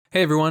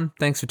Hey everyone,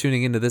 thanks for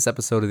tuning into this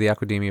episode of the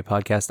Aquademia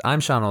Podcast.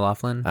 I'm Sean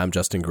O'Laughlin. I'm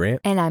Justin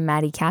Grant. And I'm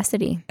Maddie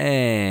Cassidy.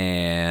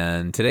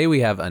 And today we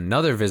have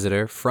another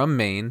visitor from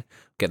Maine.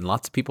 Getting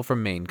lots of people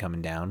from Maine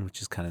coming down,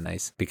 which is kind of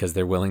nice because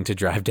they're willing to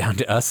drive down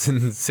to us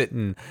and sit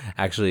and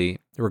actually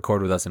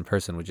record with us in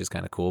person, which is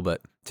kind of cool.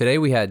 But today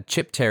we had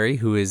Chip Terry,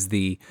 who is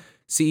the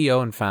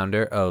CEO and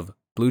founder of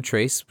Blue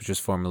Trace, which was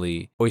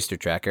formerly Oyster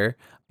Tracker.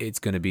 It's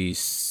going to be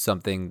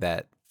something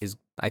that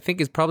I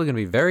think is probably going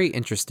to be very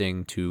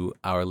interesting to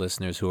our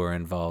listeners who are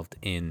involved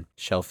in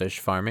shellfish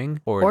farming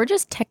or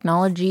just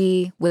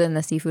technology within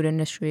the seafood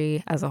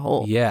industry as a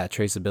whole. Yeah,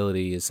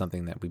 traceability is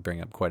something that we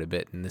bring up quite a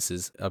bit, and this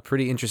is a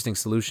pretty interesting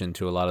solution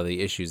to a lot of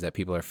the issues that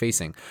people are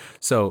facing.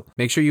 So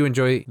make sure you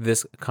enjoy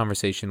this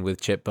conversation with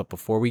Chip, but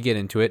before we get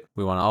into it,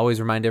 we want to always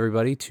remind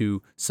everybody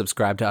to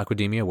subscribe to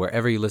Aquademia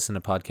wherever you listen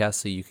to podcasts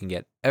so you can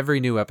get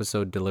every new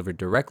episode delivered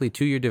directly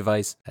to your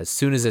device as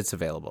soon as it's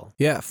available.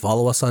 Yeah,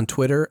 follow us on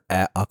Twitter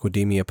at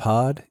Aquademia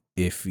Pod.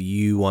 If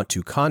you want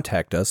to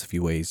contact us, a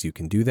few ways you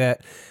can do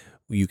that.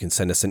 You can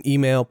send us an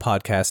email,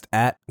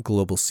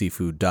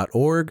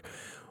 podcast@globalseafood.org,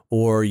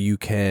 or you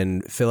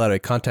can fill out a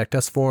contact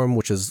us form,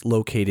 which is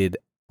located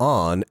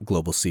on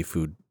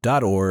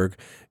globalseafood.org.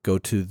 Go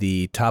to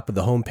the top of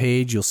the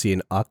homepage. You'll see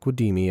an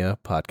Aquademia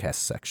podcast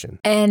section.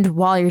 And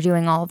while you're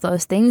doing all of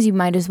those things, you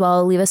might as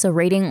well leave us a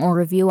rating or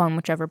review on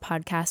whichever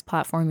podcast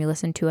platform you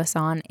listen to us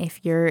on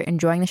if you're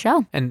enjoying the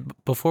show. And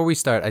before we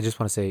start, I just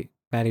want to say,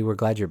 Maddie, we're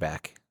glad you're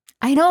back.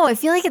 I know. I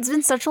feel like it's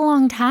been such a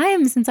long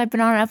time since I've been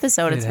on an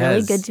episode. It's really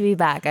has. good to be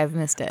back. I've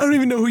missed it. I don't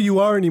even know who you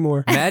are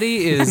anymore.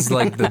 Maddie is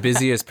like the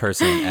busiest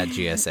person at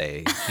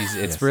GSA.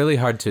 It's really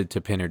hard to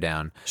pin her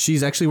down.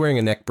 She's actually wearing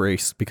a neck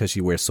brace because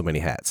she wears so many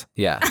hats.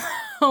 Yeah.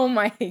 Oh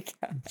my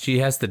God. She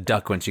has to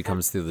duck when she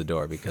comes through the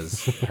door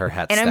because her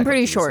hat's And stack I'm up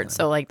pretty to the short, ceiling.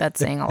 so like that's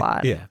saying a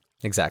lot. Yeah.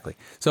 Exactly.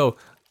 So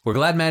we're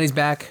glad Maddie's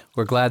back.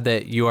 We're glad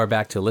that you are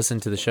back to listen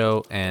to the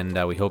show, and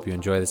we hope you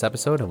enjoy this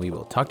episode, and we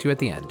will talk to you at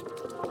the end.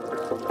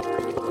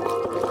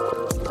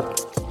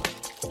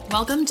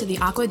 Welcome to the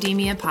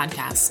Aquademia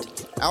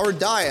Podcast. Our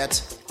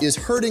diet is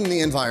hurting the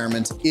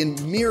environment in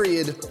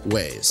myriad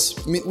ways.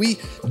 I mean, we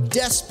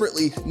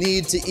desperately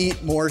need to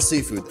eat more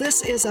seafood.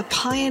 This is a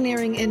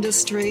pioneering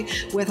industry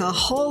with a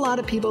whole lot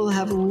of people who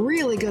have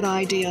really good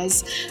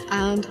ideas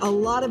and a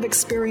lot of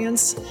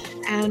experience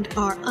and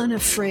are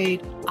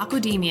unafraid.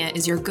 Aquademia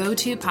is your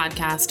go-to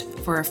podcast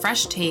for a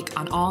fresh take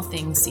on all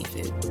things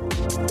seafood.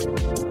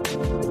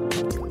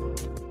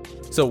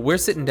 So we're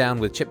sitting down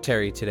with Chip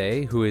Terry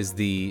today, who is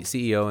the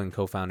CEO and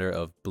co-founder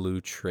of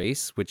Blue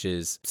Trace, which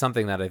is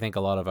something that I think a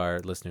lot of our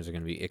listeners are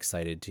going to be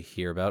excited to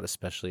hear about,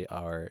 especially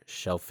our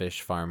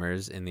shellfish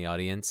farmers in the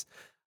audience.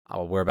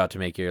 We're about to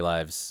make your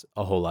lives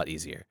a whole lot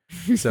easier.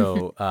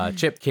 So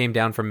Chip came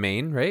down from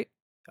Maine, right?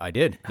 I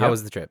did. How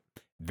was the trip?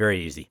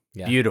 Very easy.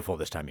 Yeah. Beautiful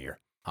this time of year.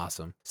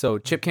 Awesome. So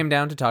Chip came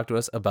down to talk to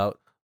us about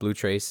Blue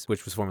Trace,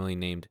 which was formerly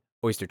named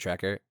Oyster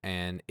Tracker,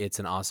 and it's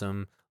an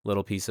awesome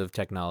little piece of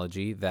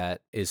technology that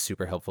is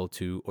super helpful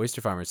to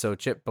oyster farmers. So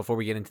Chip, before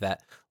we get into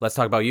that, let's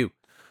talk about you.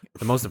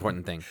 The most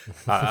important thing.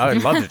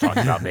 I'd love to talk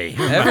about me.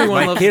 Everyone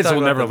My loves to kids talk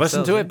will about never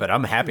listen to themselves. it, but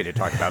I'm happy to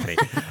talk about me.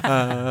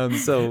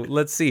 So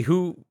let's see.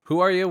 Who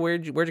are you?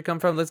 Where'd you come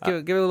from? Let's give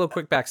a little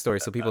quick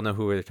backstory so people know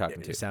who we're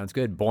talking to. Sounds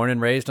good. Born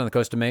and raised on the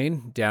coast of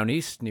Maine, down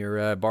east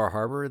near Bar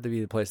Harbor, that'd be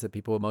the place that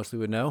people mostly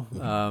would know.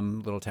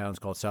 Little towns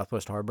called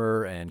Southwest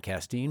Harbor and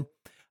Castine.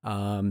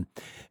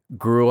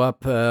 Grew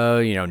up,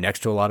 next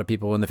to a lot of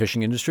people in the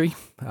fishing industry.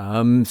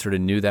 Sort of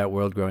knew that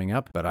world growing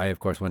up. But I, of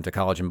course, went to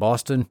college in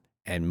Boston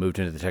and moved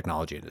into the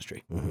technology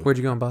industry. Where'd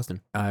you go in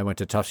Boston? I went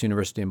to Tufts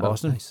University in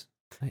Boston. Nice.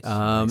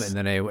 And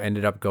then I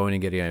ended up going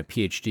and getting a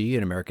PhD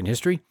in American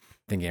history,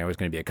 thinking I was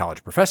going to be a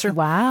college professor.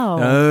 Wow.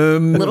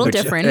 Little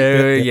different.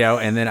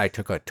 And then I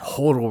took a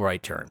total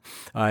right turn.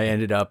 I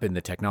ended up in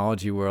the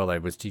technology world. I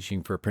was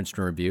teaching for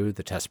Princeton Review,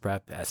 the test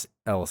prep,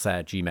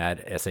 LSAT,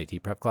 GMAT,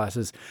 SAT prep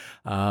classes.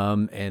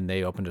 And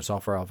they opened a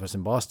software office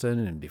in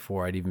Boston. And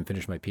before I'd even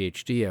finished my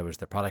PhD, I was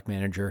the product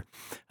manager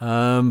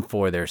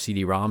for their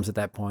CD-ROMs at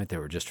that point. They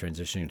were just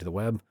transitioning to the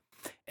web.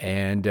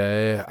 And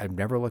I've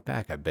never looked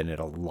back. I've been at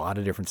a lot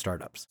of different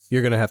startups.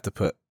 You're going to have to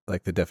put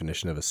like the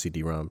definition of a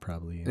CD-ROM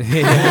probably.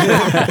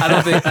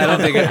 I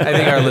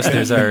think our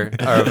listeners are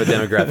of a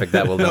demographic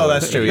that will know. No,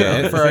 that's true.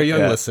 Yeah. For our young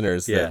Yeah.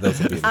 listeners, Yeah.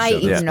 those will be the I show.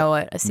 even know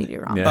what a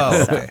CD-ROM is.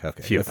 Oh, so.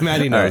 okay. If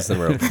Maddie knows, then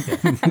we're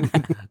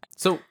okay.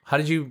 So how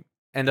did you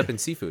end up in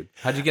seafood?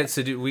 How'd you get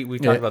seduced?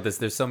 We've talked about this.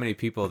 There's so many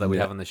people that we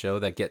have on the show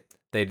that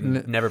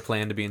never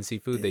planned to be in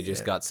seafood. They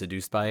just got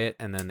seduced by it,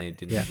 and then they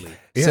didn't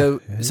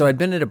leave. So I'd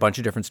been at a bunch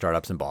of different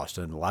startups in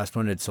Boston. The last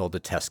one had sold to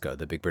Tesco,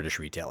 the big British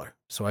retailer.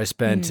 So I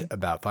spent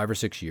about 5 or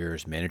 6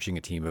 years managing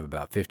a team of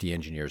about 50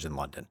 engineers in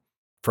London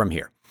from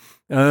here.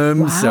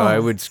 So I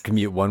would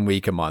commute 1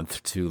 week a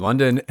month to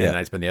London, and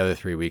I'd spend the other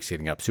 3 weeks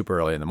getting up super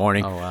early in the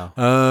morning. Oh,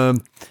 wow.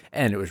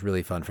 And it was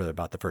really fun for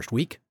about the first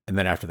week. And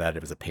then after that,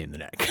 it was a pain in the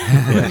neck.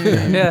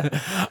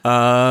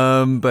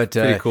 But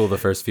Pretty cool the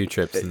first few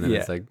trips, and then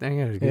it's like, I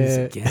gotta do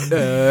this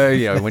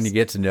again. when you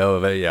get to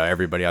know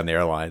everybody on the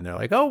airline, they're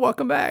like, "Oh,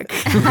 welcome back."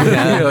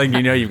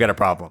 You've got a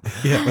problem.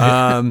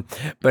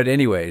 But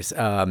anyways,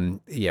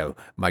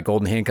 my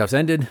golden handcuffs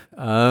ended.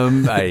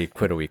 I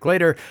quit a week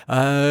later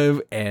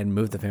and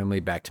moved the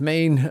family back to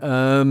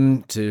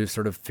Maine to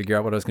sort of figure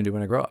out what I was going to do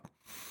when I grow up.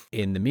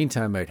 In the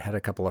meantime, I'd had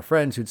a couple of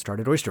friends who'd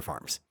started oyster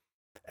farms.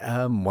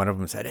 One of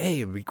them said,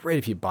 "Hey, it'd be great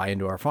if you buy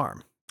into our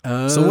farm."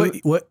 So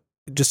what?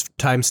 Just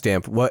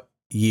timestamp. What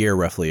year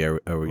roughly are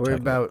we We're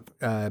talking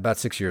about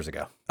 6 years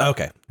ago.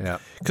 Okay. Yeah.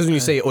 Because when you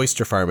say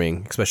oyster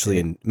farming, especially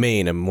in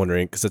Maine, I'm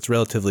wondering, because it's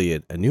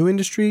relatively a new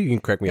industry. You can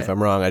correct me if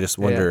I'm wrong. I just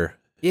wonder.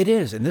 It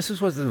is. And this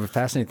was the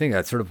fascinating thing.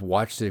 I sort of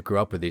watched it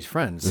grow up with these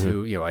friends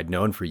who, I'd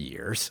known for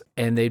years,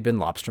 and they'd been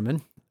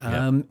lobstermen,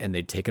 and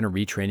they'd taken a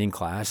retraining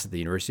class at the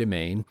University of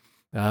Maine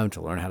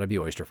to learn how to be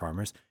oyster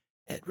farmers.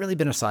 It really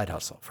been a side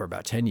hustle for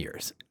about 10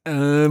 years,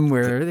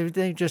 where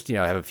they just,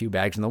 have a few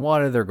bags in the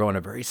water. They're growing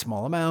a very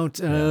small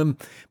amount.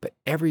 But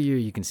every year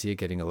you can see it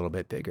getting a little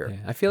bit bigger.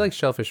 Yeah, I feel like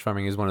shellfish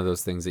farming is one of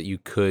those things that you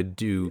could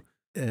do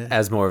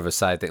as more of a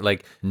side thing.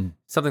 Like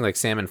something like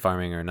salmon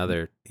farming or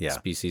another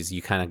species,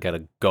 you kind of got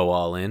to go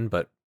all in.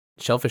 But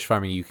shellfish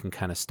farming, you can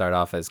kind of start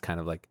off as kind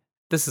of like,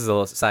 this is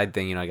a side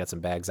thing. I got some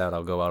bags out.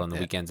 I'll go out on the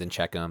weekends and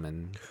check them.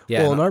 And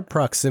Well, in our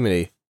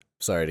proximity,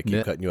 sorry to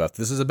keep cutting you off.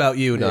 This is about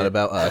you, not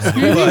about us.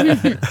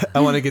 But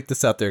I want to get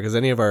this out there because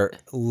any of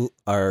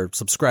our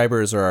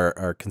subscribers or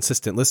our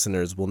consistent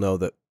listeners will know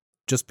that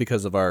just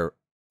because of our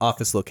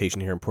office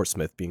location here in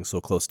Portsmouth being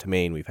so close to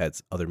Maine, we've had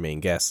other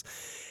Maine guests,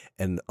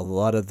 and a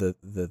lot of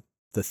the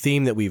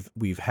theme that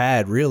we've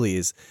had really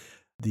is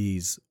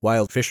these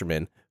wild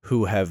fishermen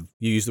who have,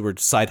 you use the word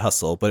side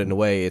hustle, but in a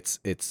way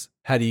it's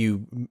how do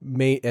you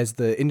as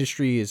the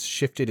industry has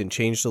shifted and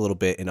changed a little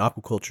bit and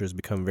aquaculture has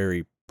become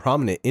very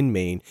prominent in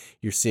Maine,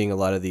 you're seeing a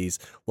lot of these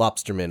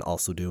lobstermen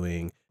also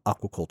doing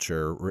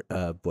aquaculture,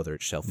 whether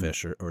it's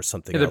shellfish or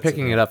something they're else.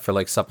 picking it up for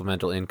like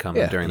supplemental income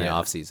during the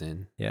off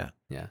season. Yeah.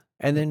 Yeah.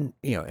 And then,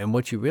 and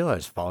what you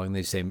realize following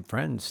these same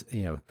friends,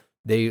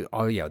 they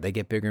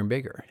get bigger and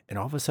bigger. And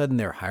all of a sudden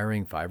they're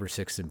hiring 5 or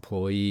 6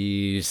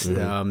 employees.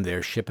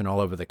 They're shipping all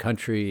over the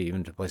country,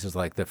 even to places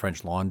like the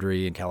French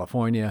Laundry in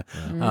California.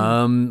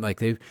 Like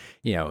they've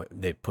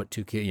put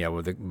 2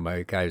 kids,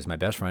 my guy who's my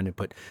best friend, who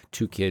put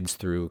 2 kids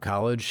through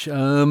college,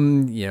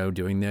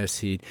 doing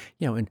this.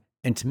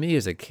 And to me,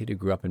 as a kid who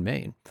grew up in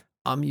Maine,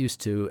 I'm used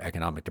to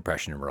economic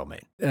depression in rural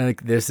Maine.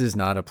 Like, this is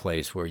not a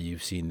place where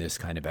you've seen this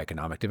kind of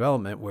economic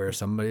development where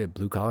somebody, a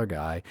blue-collar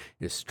guy,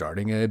 is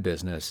starting a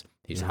business.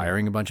 He's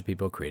hiring a bunch of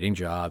people, creating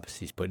jobs.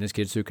 He's putting his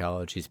kids through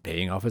college. He's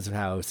paying off his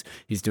house.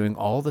 He's doing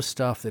all the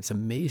stuff that's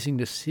amazing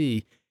to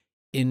see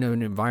in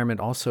an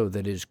environment also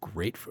that is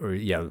great for,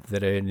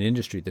 that an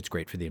industry that's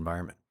great for the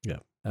environment. Yeah.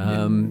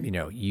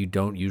 You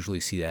don't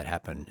usually see that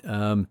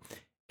happen.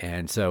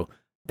 And so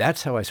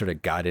that's how I sort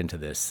of got into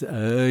this.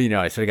 I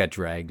sort of got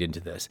dragged into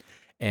this.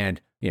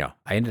 And,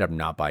 I ended up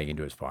not buying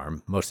into his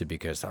farm, mostly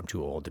because I'm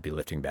too old to be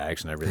lifting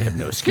bags and I really have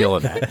no skill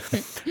in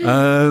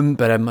that.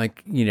 But I'm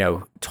like,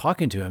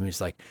 talking to him,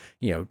 he's like,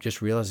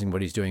 just realizing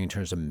what he's doing in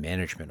terms of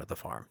management of the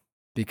farm,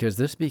 because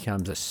this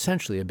becomes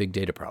essentially a big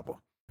data problem.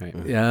 Right.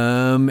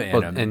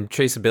 And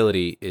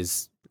traceability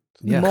is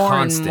more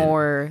and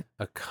more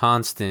a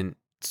constant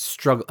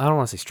struggle. I don't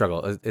want to say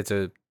struggle. It's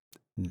a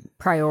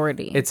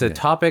priority. It's a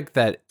topic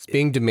that It's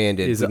being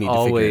demanded. is We need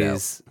to figure it out.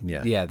 always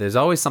Yeah. There's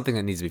always something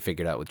that needs to be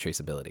figured out with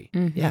traceability.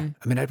 Yeah.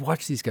 I mean, I'd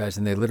watch these guys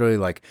and they literally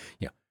like,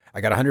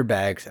 I got 100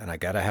 bags and I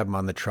got to have them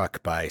on the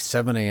truck by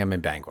 7 a.m. in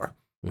Bangor.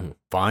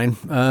 Fine.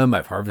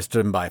 I've harvested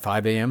them by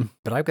 5 a.m.,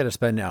 but I've got to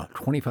spend now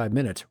 25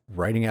 minutes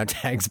writing out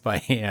tags by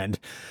hand.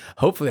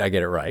 Hopefully I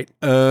get it right.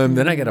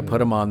 Then I got to put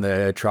them on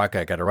the truck.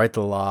 I got to write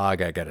the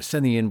log. I got to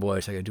send the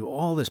invoice. I got to do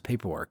all this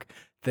paperwork.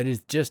 That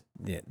is just,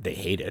 they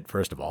hate it,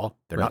 first of all.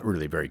 They're not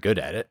really very good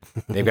at it.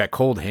 They've got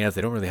cold hands.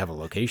 They don't really have a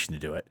location to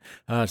do it.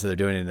 So they're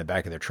doing it in the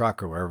back of their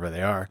truck or wherever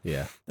they are.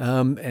 Yeah.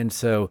 And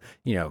so,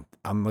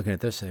 I'm looking at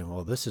this saying,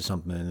 well, this is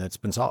something that's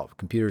been solved.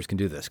 Computers can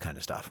do this kind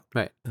of stuff.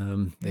 Right.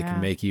 They can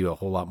make you a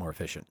whole lot more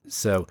efficient.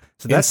 So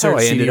that's how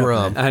I ended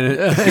CD-ROM.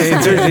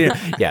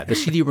 up. Yeah, the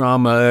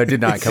CD-ROM did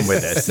not come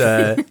with this.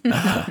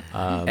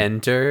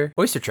 Enter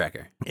Oyster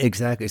Tracker.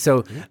 Exactly.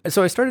 So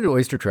I started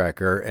Oyster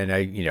Tracker, and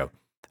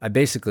I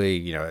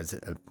basically, as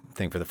a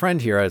thing for the friend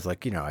here, I was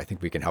like, I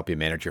think we can help you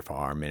manage your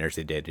farm, manage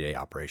the day-to-day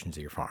operations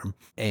of your farm.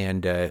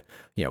 And,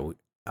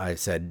 I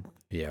said,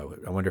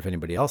 I wonder if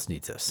anybody else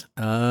needs this.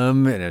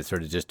 And I was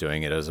sort of just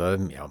doing it as a,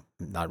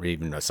 not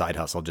even a side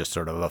hustle, just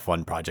sort of a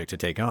fun project to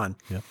take on.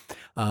 Yeah.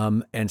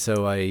 And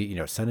so I,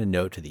 sent a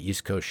note to the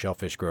East Coast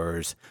Shellfish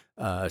Growers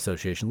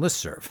Association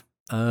listserv.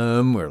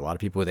 where a lot of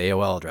people with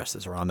AOL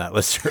addresses are on that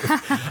list.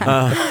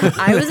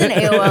 I was an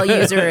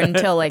AOL user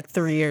until like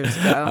 3 years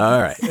ago.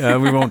 All right.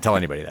 We won't tell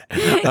anybody that.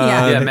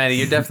 Yeah. Yeah, Maddie,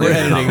 you're definitely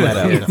editing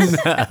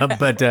that out.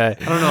 But I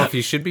don't know if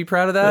you should be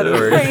proud of that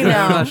or I know.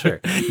 I'm not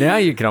sure. now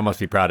you can almost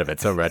be proud of it.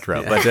 So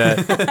retro.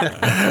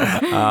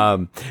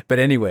 But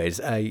anyways,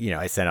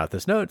 I sent out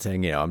this note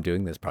saying, I'm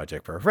doing this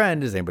project for a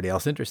friend. Is anybody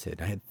else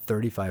interested? I had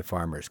 35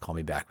 farmers call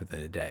me back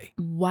within a day.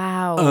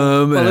 Wow.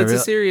 Well, it's a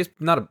serious,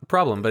 not a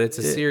problem, but it's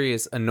a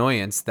serious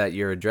annoyance that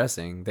you're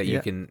addressing that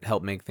you can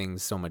help make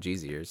things so much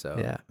easier. So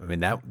Yeah. I mean,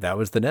 that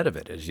was the net of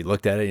it. As you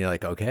looked at it, and you're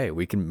like, okay,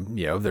 we can,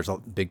 there's a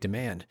big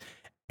demand.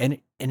 And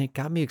it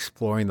got me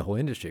exploring the whole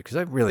industry because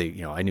I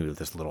really, I knew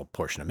this little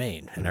portion of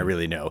Maine and I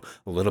really know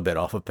a little bit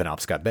off of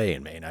Penobscot Bay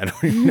in Maine. I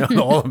don't even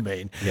know all of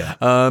Maine. Yeah.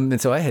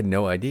 And so I had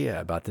no idea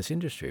about this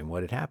industry and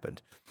what had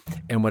happened.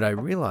 And what I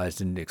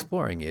realized in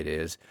exploring it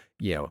is,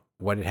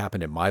 what had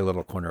happened in my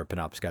little corner of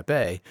Penobscot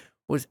Bay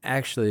was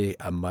actually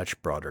a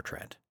much broader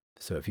trend.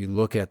 So if you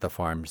look at the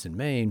farms in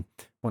Maine,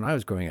 when I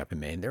was growing up in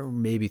Maine, there were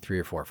maybe 3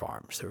 or 4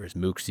 farms. There was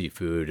Mook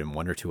Seafood and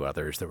 1 or 2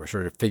 others that were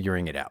sort of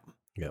figuring it out.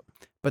 Yep.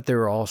 But they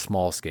were all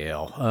small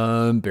scale,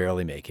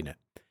 barely making it.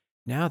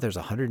 Now there's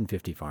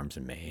 150 farms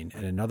in Maine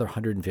and another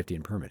 150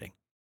 in permitting.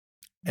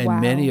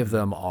 And many of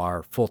them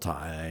are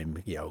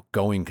full-time,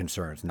 going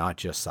concerns, not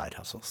just side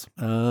hustles.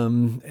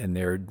 And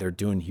they're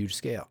doing huge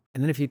scale.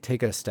 And then if you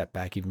take a step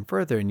back even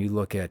further and you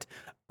look at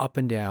up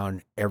and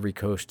down every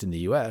coast in the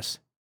U.S.,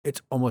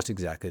 it's almost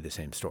exactly the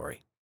same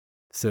story.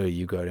 So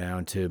you go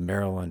down to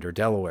Maryland or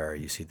Delaware,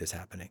 you see this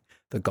happening.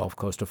 The Gulf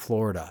Coast of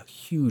Florida,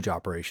 huge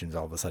operations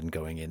all of a sudden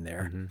going in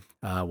there.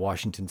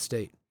 Washington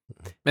State.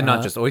 And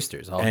not just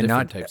oysters, all and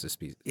different not- types of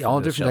species. All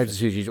different types of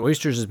species.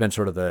 Oysters has been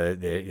sort of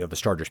the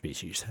starter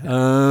species.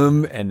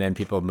 And then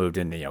people have moved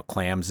in,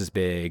 clams is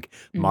big,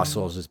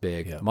 mussels is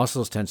big. Yeah.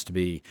 Mussels tends to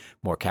be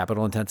more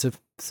capital intensive.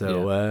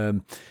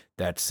 So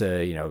that's,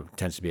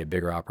 tends to be a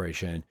bigger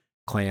operation.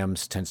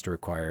 Clams tends to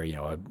require,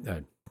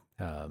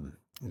 a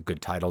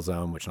good tidal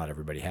zone, which not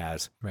everybody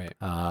has. Right.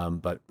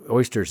 But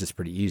oysters is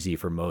pretty easy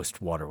for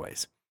most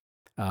waterways.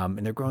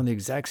 And they're growing the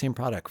exact same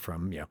product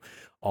from,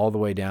 all the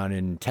way down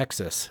in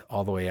Texas,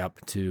 all the way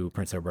up to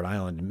Prince Edward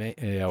Island,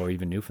 or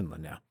even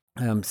Newfoundland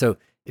now. So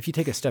if you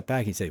take a step back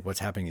and you say, what's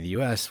happening in the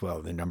U.S.?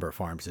 Well, the number of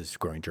farms is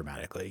growing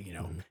dramatically.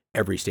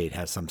 Every state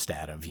has some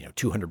stat of,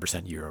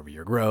 200% year over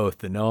year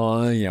growth and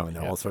all, and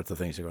all sorts of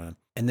things are going on.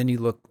 And then you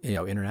look,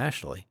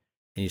 internationally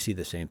and you see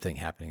the same thing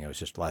happening.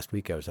 Last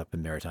week, I was up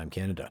in Maritime,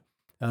 Canada.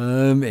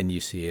 And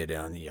you see it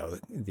on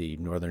the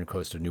northern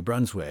coast of New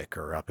Brunswick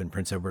or up in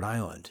Prince Edward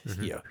Island.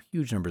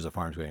 Huge numbers of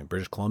farms going in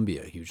British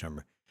Columbia, huge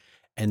number.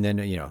 And then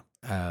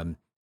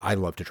I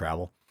love to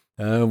travel.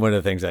 One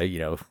of the things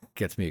that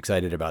gets me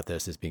excited about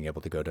this is being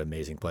able to go to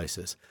amazing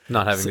places.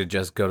 Not having to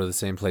just go to the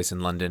same place in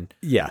London.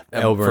 Yeah,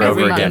 over and and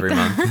over over again. every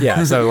month.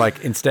 Yeah, so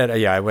like instead,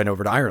 I went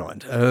over to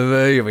Ireland.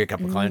 We have a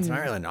couple of clients in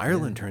Ireland.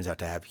 Ireland turns out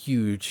to have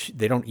huge.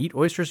 They don't eat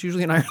oysters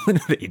usually in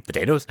Ireland. They eat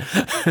potatoes,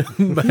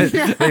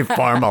 but they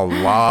farm a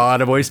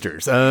lot of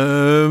oysters.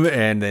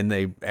 And then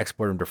they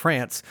export them to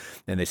France,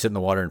 and they sit in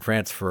the water in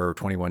France for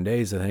 21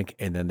 days, I think,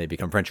 and then they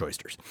become French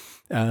oysters.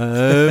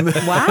 Wow.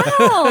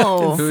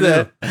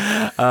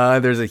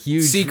 There's a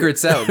huge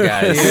Secrets out,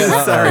 guys.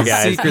 Sorry,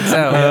 guys. Secrets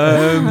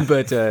out.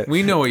 but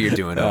We know what you're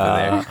doing over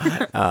there.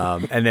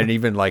 and then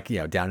even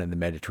down in the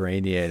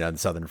Mediterranean on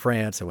southern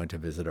France, I went to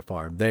visit a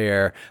farm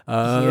there.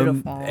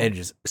 Beautiful. And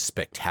just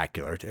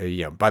spectacular.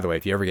 By the way,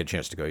 if you ever get a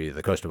chance to go either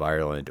the coast of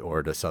Ireland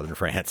or to southern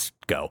France,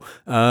 go.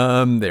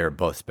 They're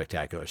both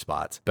spectacular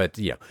spots. But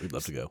We'd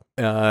love to go.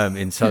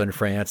 in southern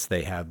France,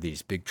 they have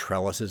these big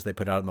trellises they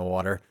put out in the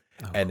water,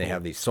 and they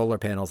have these solar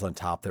panels on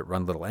top that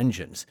run little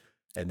engines.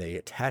 And they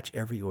attach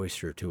every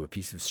oyster to a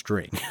piece of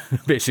string,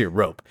 basically a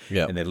rope.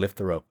 Yeah. And they lift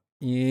the rope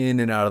in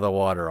and out of the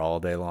water all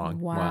day long.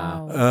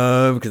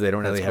 Wow. Because they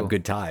don't really have cool.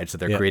 good tide, so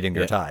they're creating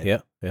their tide. Yeah.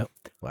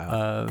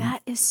 Wow.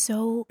 That is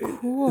so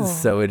cool.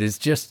 So it is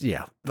just,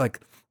 like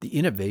the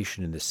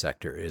innovation in this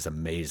sector is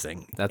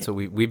amazing. That's what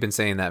we've been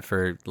saying that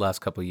for the last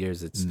couple of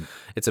years.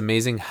 It's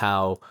amazing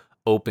how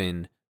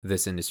open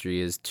this industry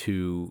is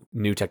to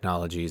new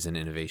technologies and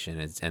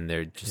innovation, and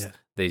they're just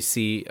they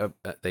see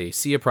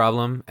a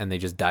problem and they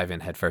just dive in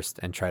headfirst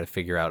and try to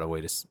figure out a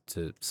way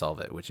to solve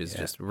it, which is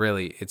just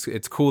really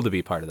it's cool to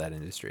be part of that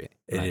industry.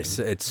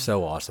 It's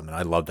so awesome, and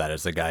I love that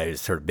as a guy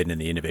who's sort of been in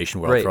the innovation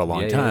world for a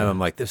long time. Yeah. I'm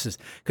like, this is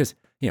because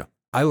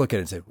I look at it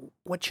and say,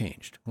 what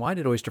changed? Why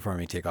did oyster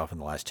farming take off in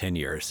the last 10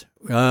 years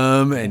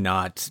and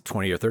not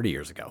 20 or 30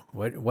 years ago?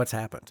 What's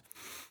happened?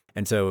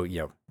 And so,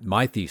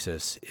 my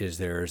thesis is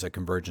there's a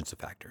convergence of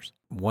factors,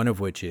 one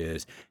of which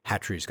is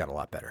hatcheries got a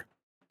lot better.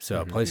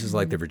 So places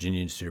like the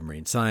Virginia Institute of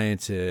Marine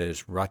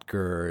Sciences,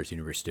 Rutgers,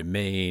 University of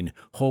Maine,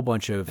 whole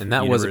bunch of And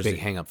that was a big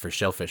hang up for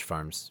shellfish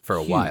farms for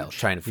a while,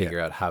 trying to figure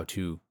Yeah. out how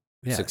to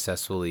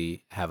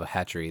successfully have a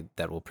hatchery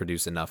that will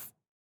produce enough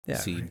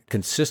seed.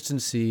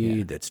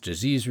 Consistency that's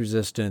disease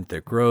resistant,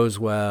 that grows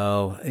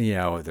well.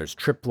 There's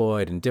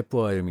triploid and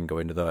diploid. I mean, go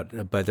into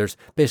that, but there's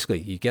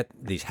basically you get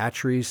these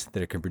hatcheries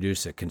that can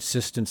produce a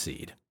consistent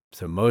seed.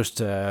 So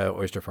most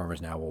oyster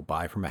farmers now will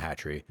buy from a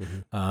hatchery,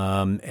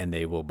 and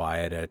they will buy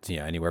it at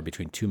anywhere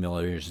between 2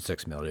 milliliters and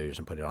 6 milliliters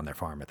and put it on their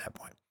farm at that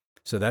point.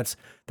 So that's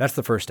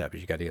the first step,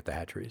 is you got to get the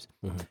hatcheries.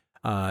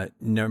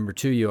 Number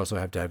 2, you also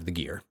have to have the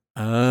gear.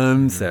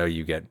 So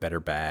you get better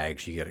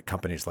bags. You get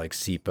companies like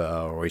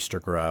SIPA or Oyster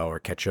Grow or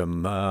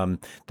Ketchum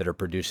that are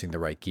producing the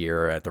right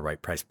gear at the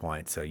right price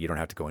point. So you don't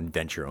have to go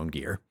invent your own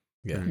gear.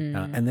 Yeah.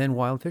 And then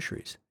wild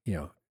fisheries.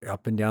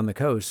 Up and down the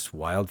coast,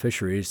 wild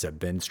fisheries have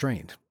been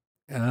strained.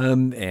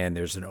 And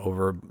there's an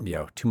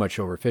too much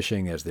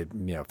overfishing as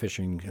the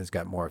fishing has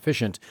got more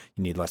efficient.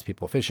 You need less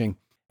people fishing.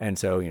 And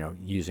so,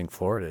 using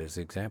Florida as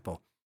an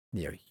example,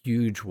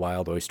 huge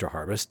wild oyster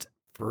harvest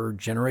for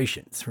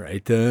generations,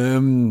 right?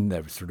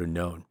 That was sort of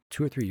known.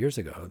 2 or 3 years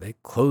ago, they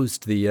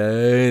closed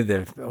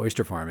the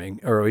oyster farming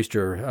or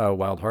oyster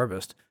wild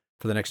harvest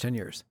for the next 10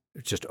 years.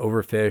 It's just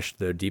overfished,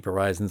 the deep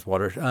horizons,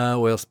 water,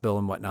 oil spill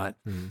and whatnot.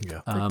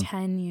 For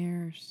 10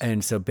 years.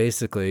 And so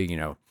basically,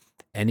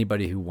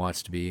 anybody who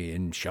wants to be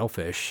in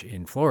shellfish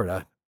in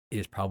Florida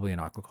is probably in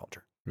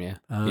aquaculture. Yeah.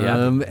 You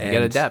got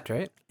to adapt,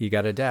 right? You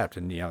got to adapt.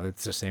 And,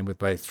 it's the same with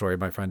my story of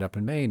my friend up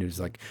in Maine who's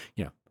like,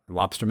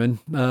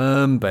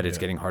 lobsterman, but it's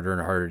getting harder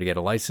and harder to get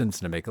a license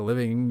and to make a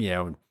living.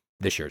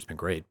 This year it's been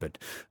great, but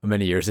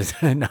many years it's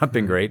not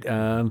been great.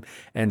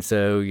 And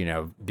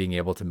so, being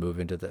able to move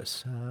into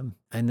this.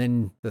 And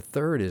then the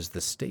third is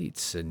the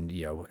states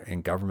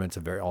and governments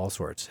of all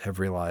sorts have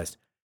realized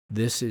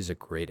this is a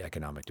great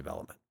economic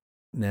development.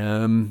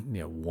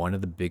 One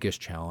of the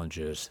biggest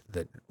challenges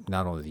that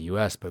not only the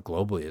U.S. but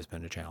globally has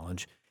been a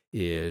challenge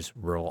is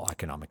rural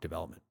economic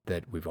development,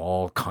 that we've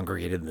all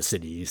congregated in the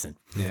cities. And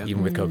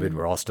even with COVID,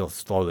 we're all still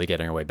slowly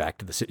getting our way back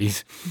to the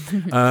cities.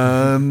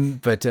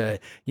 But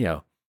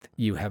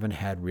you haven't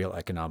had real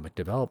economic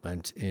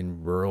development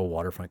in rural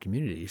waterfront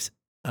communities.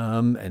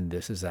 And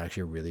this is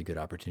actually a really good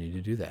opportunity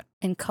to do that.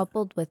 And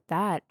coupled with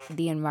that,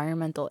 the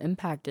environmental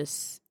impact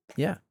is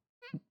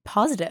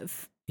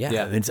positive.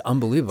 Yeah, it's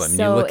unbelievable. I mean,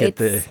 So you look at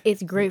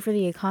it's great for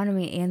the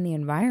economy and the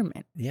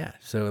environment. Yeah.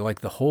 So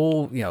like the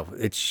whole,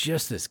 it's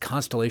just this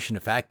constellation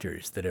of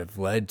factors that have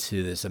led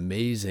to this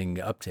amazing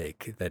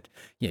uptake that,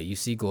 you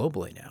see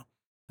globally now.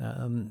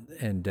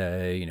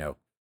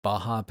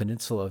 Baja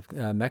Peninsula,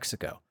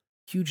 Mexico,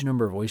 huge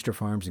number of oyster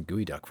farms and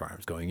gooey duck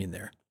farms going in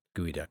there.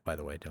 Gooey duck, by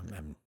the way,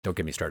 don't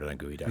get me started on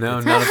gooey duck. No,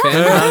 not a fan.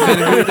 Not a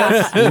fan of gooey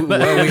ducks.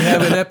 Well, we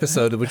have an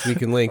episode which we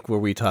can link where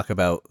we talk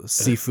about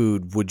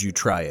seafood. Would you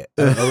try it?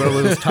 One of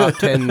those top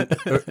 10.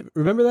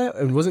 Remember that?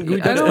 And wasn't gooey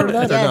duck part of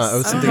that? Yes. Or not? It was I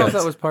don't something know if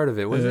else. that was part of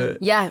it, was it?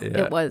 Yeah,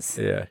 it was.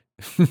 Yeah.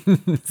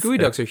 Gooey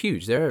ducks are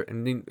huge.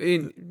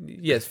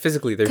 Yes,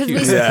 physically they're 'Cause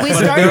huge. we But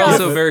started they're off-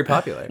 also very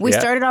popular. We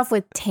started off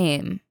with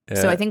tame.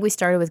 So Yeah. I think we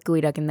started with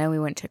gooey duck and then we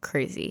went to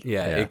crazy.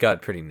 Yeah, it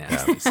got pretty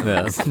nasty.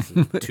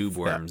 Some tube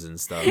worms and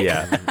stuff.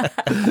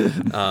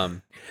 Yeah.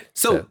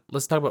 So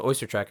let's talk about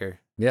Oyster Tracker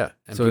Yeah.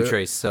 and So, Food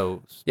Trace.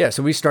 So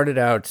so we started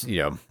out,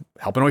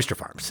 helping oyster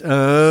farms.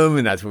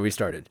 And that's where we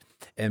started.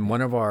 And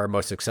one of our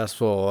most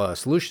successful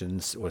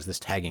solutions was this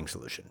tagging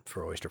solution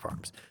for oyster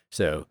farms.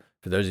 So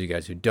for those of you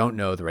guys who don't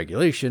know the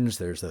regulations,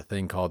 there's a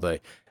thing called the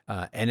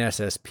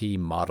NSSP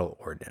Model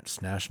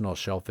Ordinance, National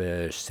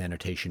Shellfish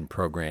Sanitation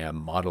Program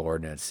Model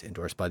Ordinance,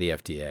 endorsed by the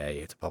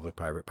FDA. It's a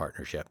public-private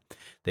partnership.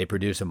 They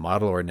produce a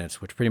model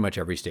ordinance, which pretty much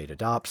every state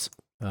adopts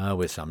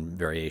with some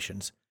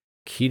variations.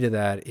 Key to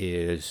that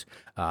is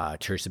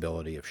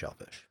traceability of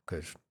shellfish,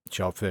 because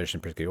shellfish,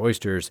 and particularly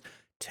oysters,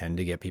 tend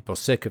to get people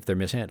sick if they're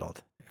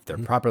mishandled. If they're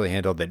properly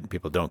handled, then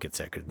people don't get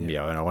sick. And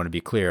I want to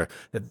be clear,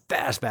 the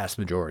vast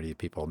majority of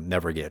people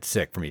never get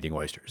sick from eating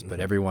oysters,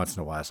 but every once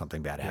in a while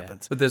something bad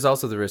happens. But there's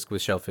also the risk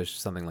with shellfish,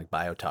 something like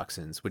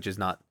biotoxins, which is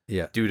not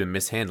Yeah. due to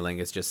mishandling.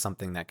 It's just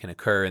something that can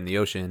occur in the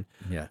ocean.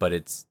 Yeah. But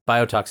it's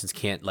biotoxins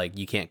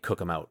you can't cook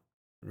them out,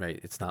 right?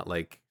 It's not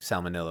like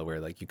salmonella where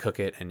you cook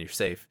it and you're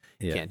safe.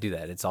 You Yeah. can't do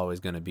that. It's always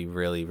going to be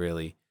really,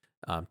 really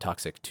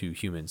toxic to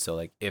humans.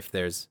 So if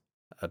there's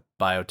a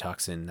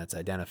biotoxin that's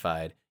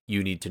identified,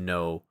 you need to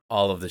know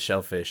all of the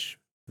shellfish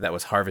that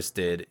was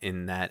harvested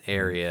in that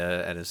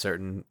area at a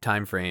certain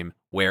time frame,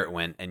 where it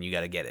went, and you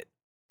got to get it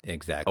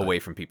Exactly. away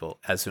from people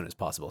as soon as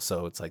possible.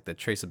 So it's like the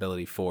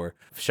traceability for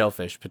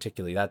shellfish,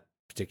 particularly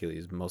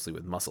is mostly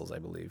with mussels, I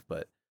believe,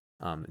 but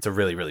it's a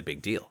really, really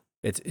big deal.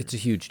 It's a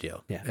huge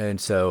deal. Yeah. And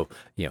so,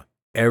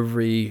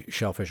 every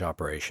shellfish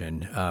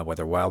operation,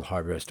 whether wild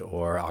harvest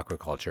or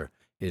aquaculture,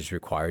 is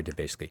required to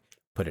basically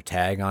put a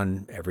tag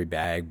on every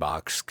bag,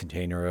 box,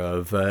 container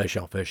of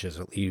shellfish as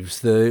it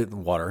leaves the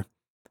water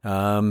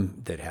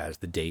that has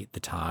the date, the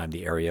time,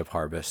 the area of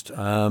harvest,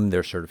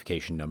 their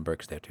certification number,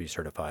 because they have to be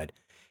certified.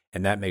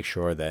 And that makes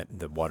sure that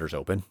the water's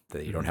open,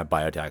 that you don't have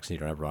biotoxin, you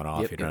don't have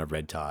runoff, you don't have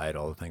red tide,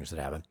 all the things that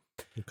happen.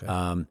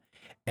 Okay.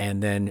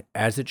 And then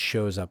as it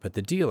shows up at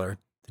the dealer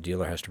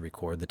has to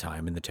record the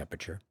time and the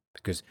temperature,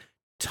 because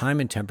time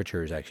and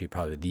temperature is actually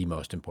probably the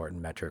most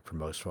important metric for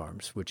most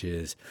farms, which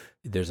is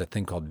there's a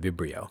thing called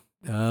Vibrio.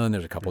 And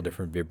there's a couple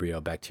different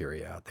Vibrio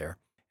bacteria out there.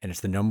 And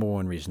it's the number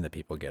one reason that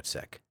people get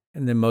sick.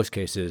 And in most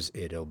cases,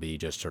 it'll be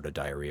just sort of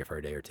diarrhea for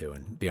a day or two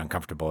and be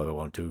uncomfortable if it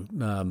won't do.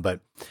 But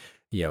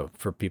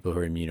for people who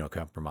are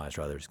immunocompromised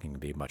or others, can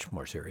be much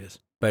more serious.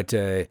 But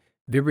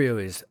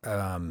Vibrio is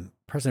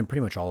present in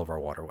pretty much all of our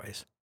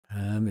waterways.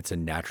 It's a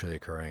naturally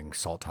occurring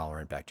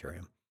salt-tolerant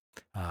bacterium.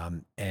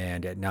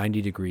 And at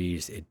 90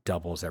 degrees, it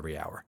doubles every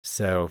hour.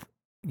 So,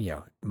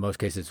 in most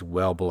cases, it's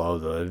well below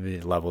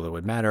the level that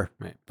would matter.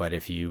 Right. But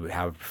if you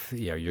have,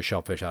 your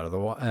shellfish out of the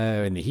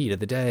in the heat of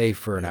the day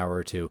for an hour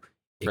or two,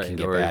 it can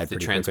get or bad if the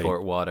pretty transport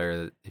quickly.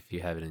 water, if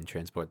you have it in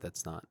transport,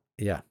 that's not.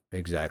 Yeah,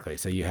 exactly.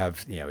 So you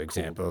have,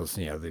 examples,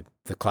 the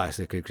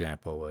classic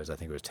example was, I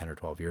think it was 10 or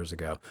 12 years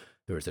ago,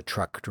 there was a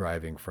truck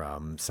driving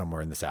from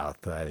somewhere in the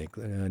South, I think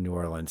New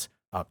Orleans,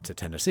 up to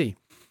Tennessee.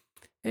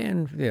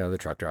 And, the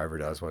truck driver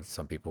does what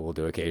some people will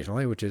do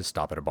occasionally, which is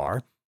stop at a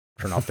bar,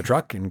 turn off the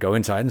truck and go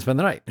inside and spend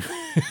the night.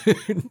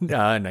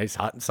 Nice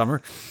hot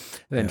summer.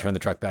 Then turn the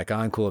truck back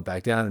on, cool it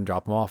back down and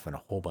drop them off. And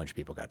a whole bunch of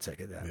people got sick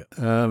of that.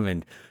 Yeah.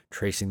 And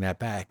tracing that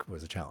back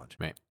was a challenge.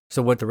 Right.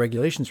 So what the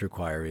regulations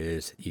require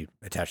is you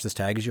attach this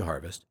tag as you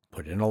harvest,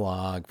 put it in a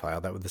log,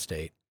 file that with the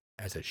state.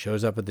 As it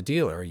shows up at the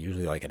dealer,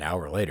 usually like an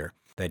hour later,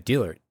 that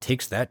dealer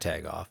takes that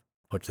tag off,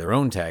 puts their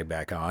own tag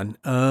back on,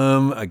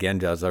 again,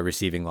 does a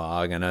receiving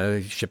log and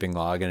a shipping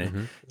log.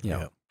 And,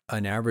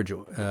 an average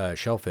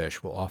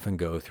shellfish will often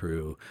go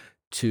through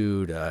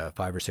 2 to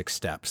 5 or 6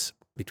 steps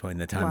between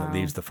the time it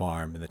leaves the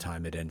farm and the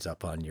time it ends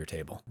up on your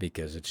table,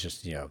 because it's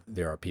just,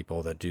 there are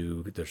people that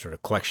do the sort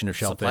of collection of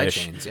shellfish,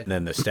 chains, yeah. and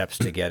then the steps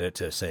to get it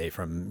to, say,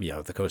 from,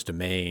 the coast of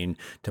Maine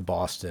to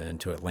Boston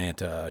to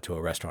Atlanta to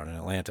a restaurant in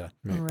Atlanta.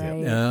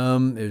 Right.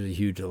 There's a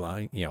huge,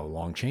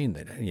 long chain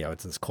that,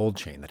 it's this cold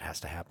chain that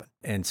has to happen.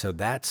 And so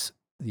that's,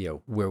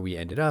 where we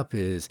ended up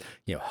is,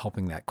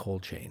 helping that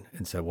cold chain.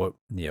 And so what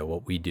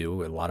we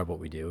do, a lot of what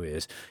we do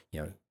is,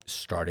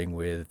 starting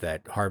with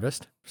that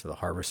harvest. So the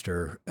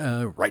harvester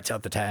writes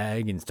out the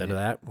tag. Instead of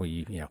that,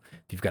 if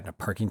you've gotten a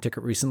parking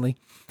ticket recently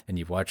and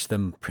you've watched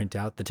them print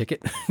out the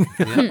ticket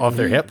off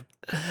their hip,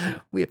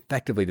 we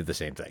effectively do the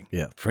same thing.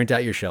 Yeah. Print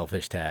out your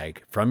shellfish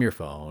tag from your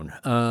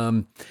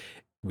phone.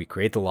 We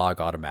create the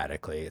log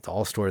automatically. It's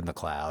all stored in the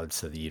cloud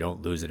so that you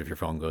don't lose it if your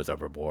phone goes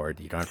overboard.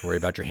 You don't have to worry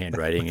about your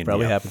handwriting. And,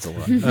 Probably happens a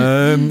lot.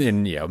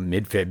 in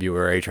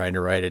mid-February, trying to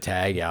write a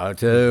tag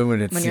out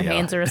when it's When your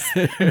hands are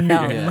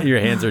numb. your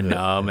hands are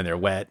numb and they're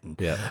wet.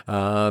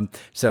 And,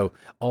 so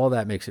all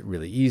that makes it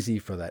really easy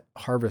for that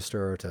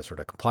harvester to sort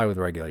of comply with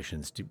the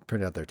regulations, to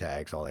print out their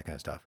tags, all that kind of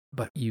stuff.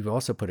 But you've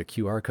also put a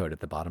QR code at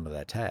the bottom of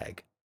that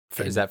tag.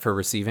 Is that for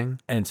receiving?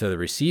 And so the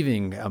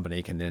receiving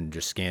company can then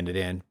just scan it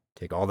in,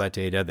 take all that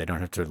data. They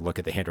don't have to look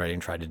at the handwriting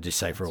and try to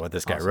decipher what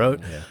this guy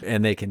wrote. Yeah.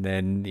 And they can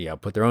then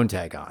put their own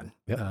tag on.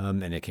 Yep.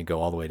 And it can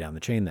go all the way down the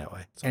chain that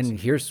way. That's awesome.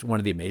 Here's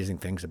one of the amazing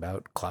things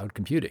about cloud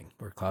computing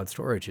or cloud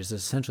storage is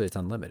essentially it's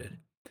unlimited.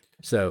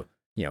 So,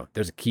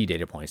 there's a key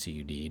data points that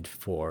you need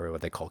for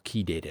what they call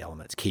key data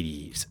elements,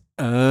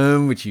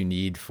 KDEs, which you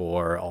need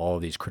for all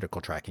these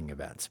critical tracking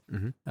events.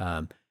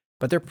 Mm-hmm.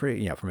 But they're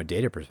pretty, from a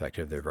data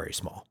perspective, they're very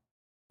small.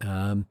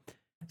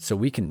 So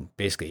we can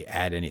basically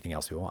add anything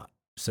else we want.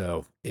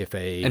 So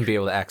and be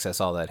able to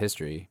access all that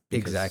history.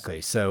 Exactly.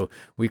 So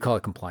we call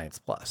it Compliance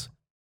Plus,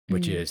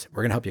 which is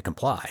we're going to help you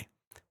comply,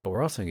 but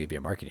we're also going to give you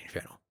a marketing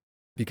channel,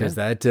 because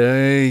that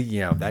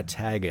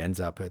tag ends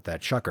up at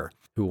that shucker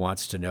who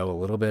wants to know a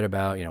little bit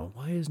about,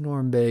 why is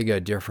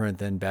Norumbega different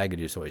than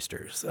Bagaduce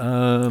oysters?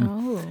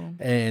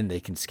 And they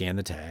can scan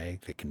the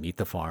tag, they can meet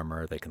the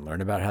farmer, they can learn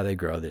about how they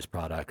grow this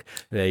product,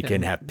 they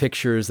can have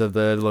pictures of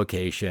the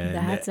location.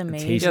 That's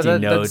amazing. Tasty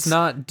notes. That's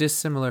not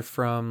dissimilar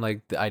from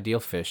like the Ideal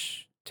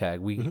Fish tag.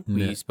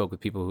 We spoke with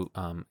people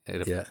who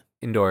at an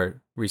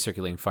indoor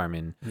recirculating farm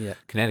in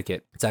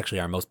Connecticut. It's actually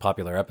our most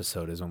popular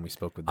episode is when we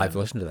spoke with them. I've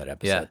listened to that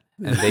episode.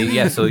 Yeah. And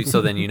they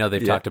so then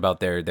they've talked about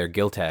their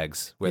gill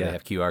tags where they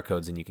have QR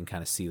codes and you can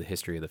kind of see the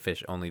history of the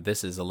fish. Only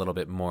this is a little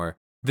bit more,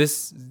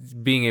 this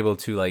being able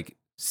to like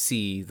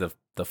see the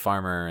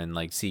farmer and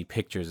like see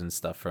pictures and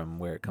stuff from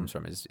where it comes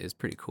from is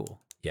pretty cool.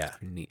 Yeah. It's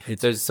pretty neat.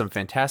 There's some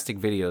fantastic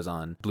videos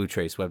on Blue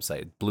Trace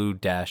website,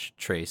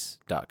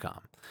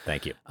 blue-trace.com.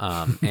 Thank you.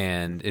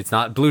 And it's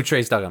not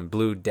bluetrace.com,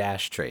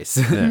 blue-trace.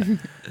 We'll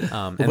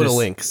put a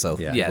link, so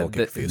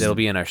they'll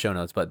be in our show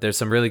notes. But there's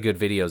some really good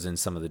videos in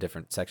some of the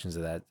different sections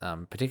of that,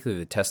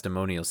 particularly the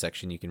testimonial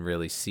section. You can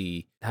really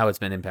see how it's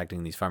been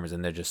impacting these farmers,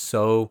 and they're just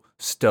so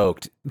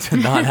stoked to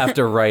not have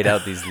to write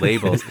out these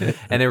labels.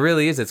 And it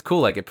really is. It's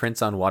cool. Like it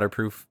prints on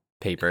waterproof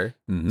paper,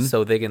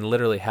 so they can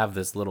literally have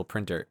this little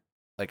printer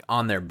like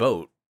on their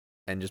boat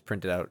and just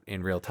print it out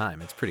in real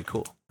time. It's pretty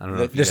cool. I don't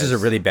know if this is a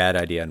really bad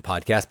idea on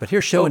podcast, but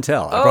here's show and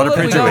tell. I brought a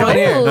printer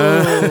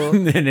with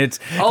me. And it's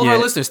all of our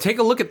listeners, take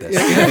a look at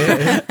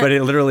this. But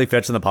it literally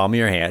fits in the palm of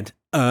your hand.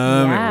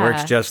 It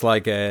works just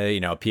like a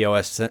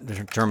POS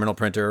terminal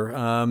printer.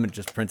 It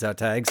just prints out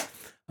tags.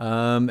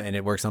 And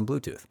it works on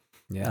Bluetooth.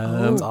 Yeah,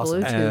 that's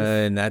awesome.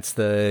 And that's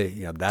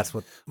that's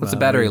what. What's the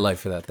battery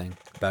life for that thing?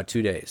 About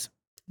 2 days.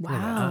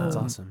 Wow, that's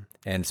awesome.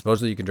 And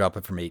supposedly you can drop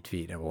it from 8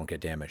 feet and it won't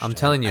get damaged. I'm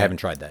telling you, I haven't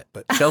tried that,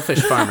 but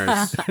shellfish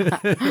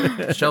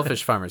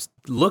farmers,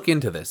 look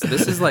into this.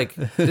 This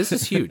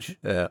is huge.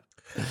 Yeah.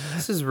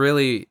 This is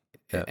really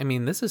I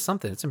mean, this is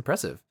something. It's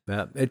impressive.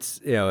 It's,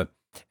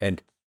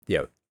 and,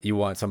 you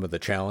want some of the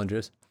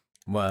challenges.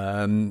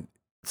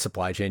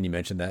 Supply chain, you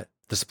mentioned that.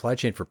 The supply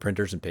chain for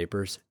printers and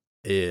papers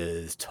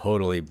is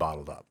totally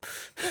bottled up.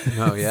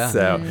 Oh, yeah.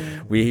 So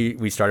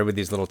we started with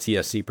these little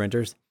TSC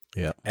printers.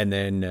 Yeah. And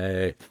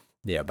then,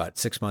 about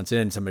 6 months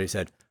in, somebody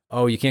said,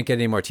 oh, you can't get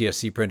any more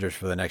TSC printers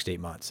for the next 8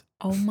 months.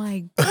 Oh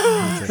my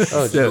God.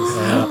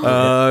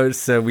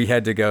 So we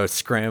had to go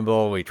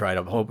scramble. We tried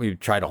a whole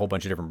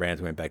bunch of different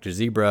brands. We went back to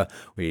Zebra.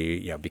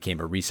 We became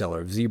a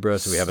reseller of Zebra,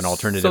 so we have an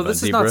alternative. So this on is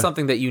Zebra. not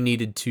something that you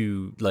needed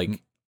to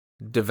like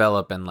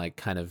develop and like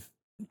kind of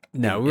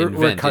No, we're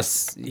invent.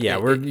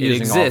 we're It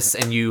using exists,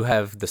 and you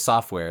have the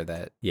software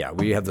that.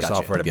 we have the Gotcha.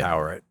 software to Yeah.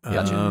 power it.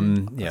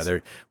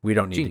 Gotcha. We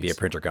don't need to be a Genius.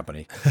 printer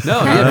company. No,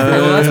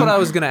 well, that's what I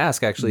was going to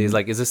ask. Actually, is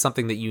like, is this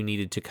something that you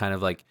needed to kind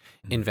of like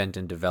invent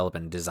and develop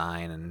and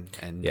design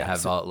and Yeah,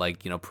 have so- all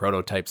like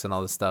prototypes and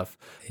all this stuff?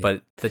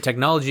 But the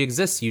technology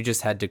exists. You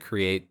just had to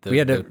create the We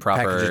had to the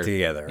proper package it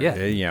together.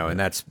 Yeah. And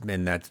that's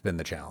been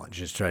the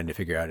challenge, is trying to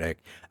figure out.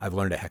 I've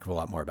learned a heck of a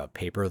lot more about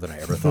paper than I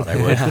ever thought I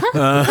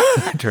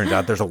would. Turns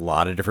out there's a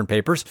lot of different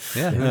papers.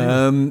 Yeah.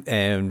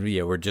 And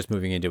we're just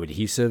moving into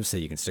adhesive, so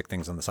you can stick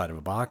things on the side of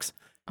a box.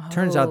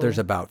 Turns out there's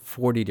about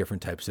 40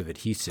 different types of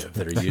adhesive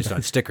that are used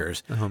on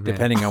stickers,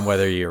 depending on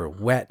whether you're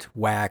wet,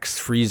 wax,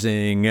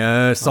 freezing,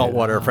 salt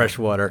water, fresh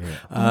water.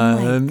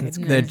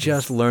 They're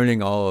just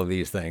learning all of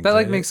these things. That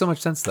like makes so much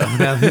sense though.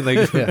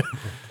 Like,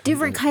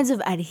 Different kinds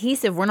of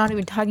adhesive. We're not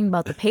even talking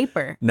about the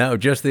paper. No,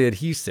 just the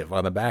adhesive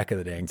on the back of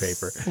the dang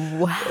paper.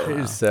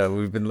 Wow. So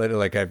we've been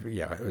literally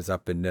I was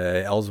up in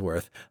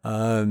Ellsworth,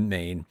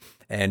 Maine,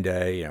 and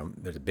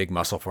there's a big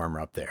mussel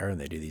farmer up there,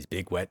 and they do these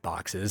big wet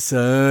boxes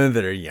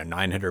that are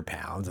 900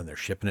 pounds, and they're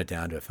shipping it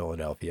down to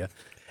Philadelphia.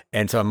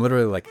 And so I'm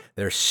literally like,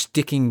 they're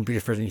sticking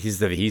different pieces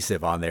of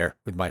adhesive on there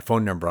with my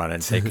phone number on it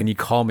and say, can you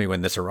call me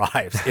when this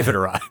arrives, if it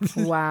arrives?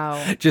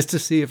 Wow. Just to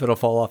see if it'll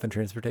fall off in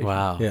transportation.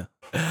 wow. Yeah.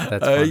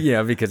 That's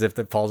fun. Because if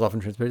it falls off in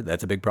transportation,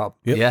 that's a big problem.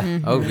 Yep. Yeah.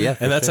 Oh yeah.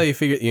 And that's how you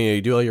figure,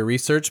 you do all your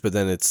research, but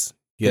then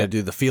you got to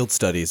do the field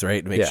studies,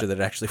 right? To make Yeah. sure that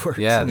it actually works.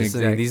 Yeah.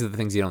 Exactly. These are the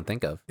things you don't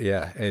think of.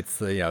 Yeah,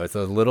 it's it's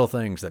those little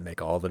things that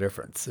make all the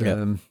difference.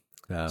 Yeah.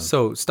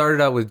 So started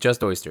out with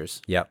just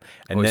oysters. Yep,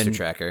 and Oyster then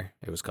Tracker,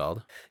 it was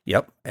called.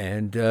 yep,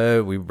 and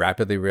we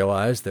rapidly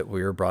realized that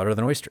we were broader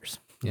than oysters.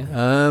 Yeah.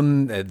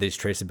 These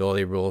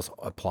traceability rules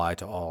apply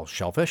to all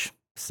shellfish,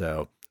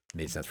 so it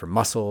made sense for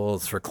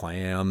mussels, for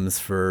clams,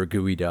 for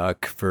gooey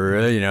duck, for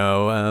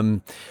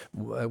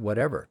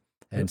whatever.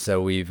 And so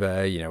we've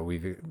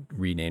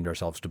renamed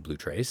ourselves to Blue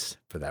Trace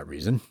for that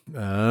reason,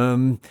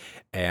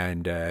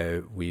 and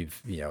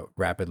we've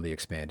rapidly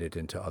expanded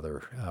into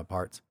other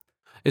parts.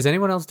 Is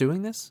anyone else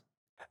doing this?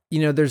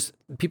 There's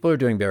people are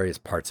doing various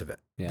parts of it.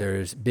 Yeah.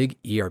 There's big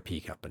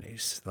ERP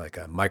companies like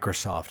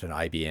Microsoft and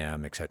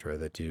IBM, et cetera,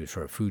 that do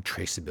sort of food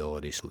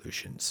traceability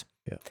solutions.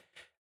 Yeah.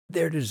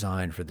 They're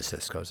designed for the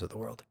Ciscos of the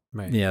world.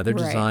 Right. Yeah, they're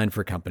Right. designed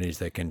for companies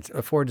that can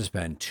afford to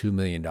spend $2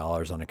 million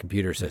on a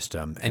computer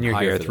system and you're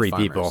here hire for the 3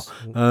 people.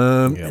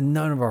 farmers. Yeah. And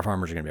none of our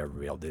farmers are going to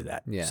be able to do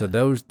that. Yeah. So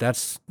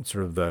that's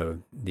sort of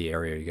the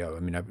area you go. I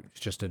mean, I was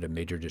just at a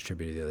major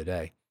distributor the other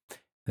day.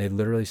 They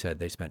literally said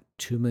they spent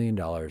 $2 million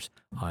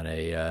on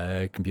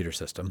a computer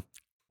system.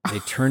 They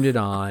turned it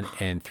on,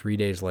 and 3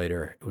 days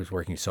later, it was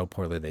working so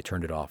poorly they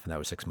turned it off, and that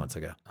was 6 months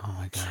ago. Oh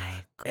my god.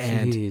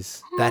 And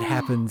Jeez. that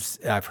happens.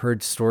 I've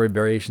heard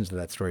variations of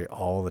that story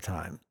all the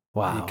time.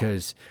 Wow.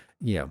 Because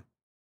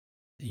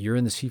you're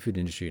in the seafood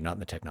industry, you're not in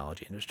the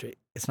technology industry.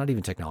 It's not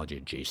even technology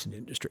adjacent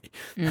industry.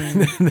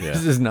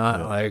 This is not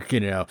like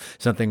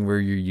something where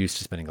you're used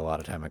to spending a lot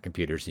of time on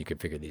computers and you can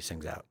figure these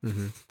things out.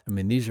 Mm-hmm. I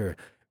mean, these are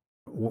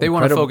They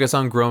want to focus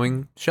on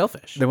growing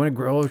shellfish. They want to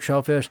grow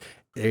shellfish.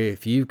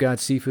 If you've got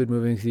seafood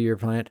moving through your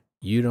plant,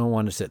 you don't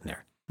want to sit in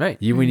there. Right.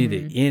 We need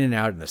it in and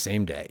out in the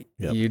same day.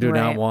 Yep. You do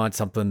not Right. want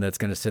something that's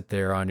going to sit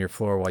there on your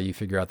floor while you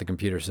figure out the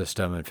computer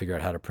system and figure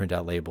out how to print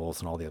out labels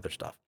and all the other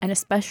stuff. And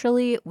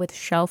especially with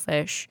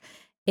shellfish,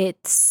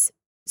 it's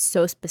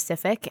so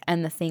specific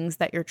and the things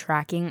that you're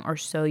tracking are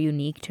so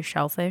unique to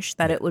shellfish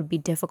that it would be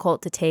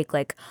difficult to take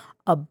like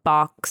a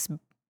box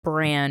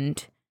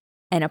brand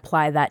and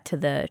apply that to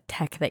the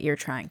tech that you're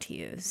trying to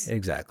use.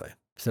 Exactly.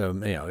 So,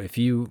 if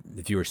you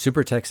were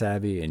super tech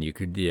savvy and you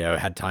could,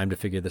 had time to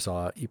figure this all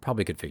out, you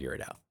probably could figure it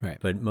out. Right.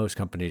 But most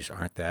companies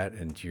aren't that,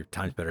 and your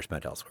time's better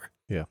spent elsewhere.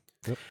 Yeah.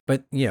 Yep.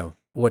 But,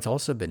 what's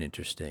also been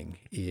interesting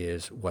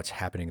is what's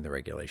happening in the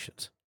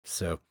regulations.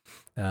 So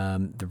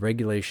the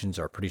regulations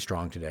are pretty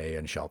strong today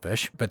in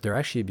shellfish, but they're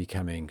actually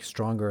becoming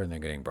stronger and they're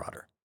getting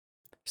broader.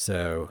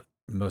 So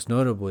most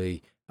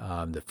notably,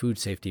 the Food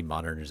Safety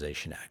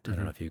Modernization Act. I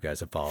don't know if you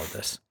guys have followed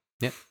this.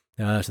 Yep.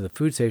 So the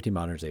Food Safety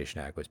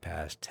Modernization Act was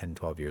passed 10,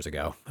 12 years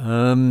ago,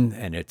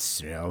 and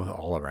it's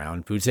all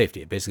around food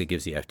safety. It basically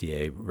gives the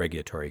FDA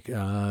regulatory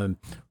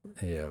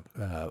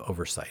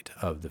oversight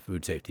of the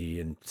food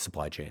safety and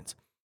supply chains.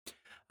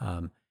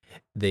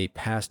 They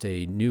passed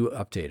a new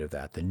update of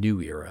that, the new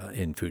era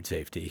in food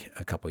safety,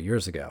 a couple of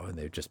years ago, and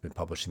they've just been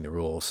publishing the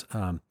rules.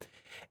 And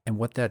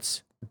what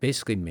that's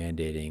basically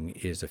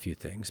mandating is a few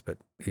things, but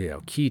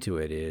key to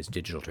it is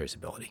digital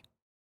traceability.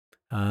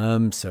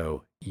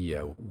 So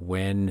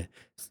when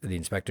the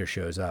inspector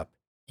shows up,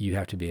 you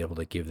have to be able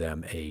to give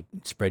them a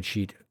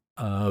spreadsheet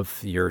of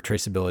your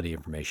traceability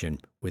information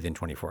within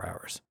 24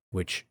 hours,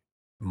 which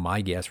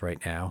my guess right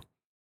now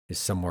is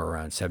somewhere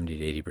around 70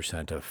 to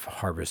 80% of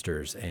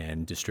harvesters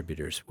and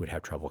distributors would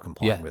have trouble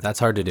complying with. That's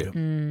hard to do.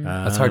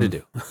 That's hard to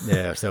do.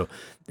 Yeah. So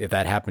if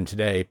that happened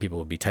today, people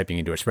would be typing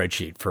into a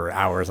spreadsheet for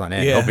hours on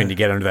end, hoping to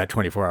get under that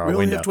 24-hour window.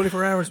 We only have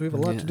 24 hours. We have a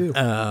lot to do.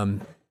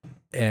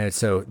 And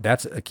so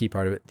that's a key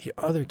part of it. The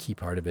other key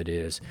part of it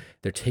is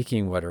they're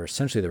taking what are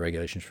essentially the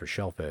regulations for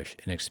shellfish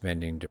and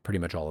expanding to pretty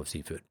much all of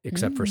seafood,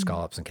 except for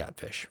scallops and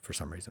catfish for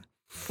some reason.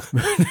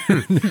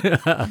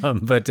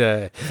 But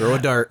Throw a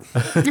dart.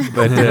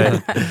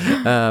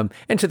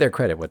 And to their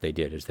credit, what they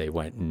did is they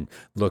went and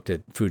looked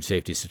at food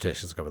safety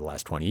statistics over the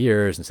last 20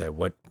 years and said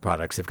what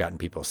products have gotten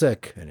people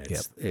sick, and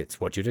it's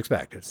what you'd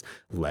expect. It's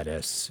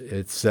lettuce,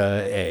 it's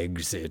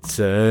eggs, it's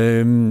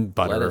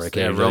butter. Lettuce.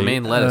 Yeah,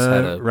 romaine lettuce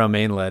had a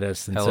romaine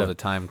lettuce. And hell of a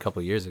time a couple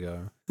of years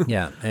ago.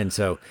 Yeah, and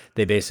so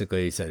they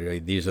basically said okay,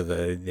 these are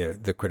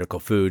the critical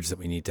foods that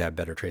we need to have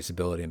better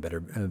traceability and better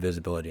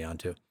visibility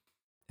onto,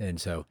 and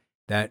so.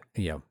 That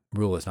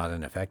rule is not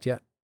in effect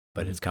yet,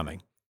 but it's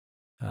coming.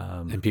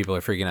 And people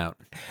are freaking out.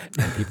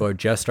 And people are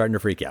just starting to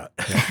freak out.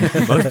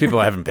 Most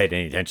people haven't paid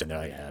any attention. They're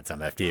like, that's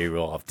some FDA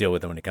rule. I'll deal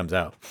with it when it comes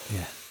out.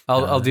 Yeah.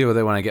 I'll deal with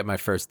it when I get my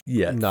first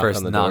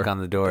knock on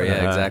the door.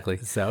 Yeah, exactly.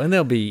 So, and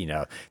they'll be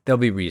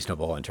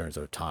reasonable in terms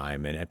of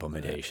time and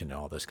implementation and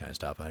all this kind of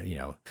stuff. I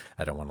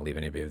don't want to leave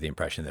anybody with the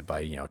impression that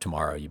by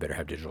tomorrow you better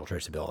have digital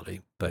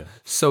traceability. But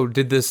so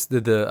did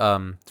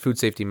the Food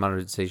Safety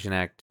Modernization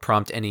Act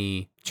prompt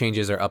any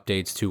changes or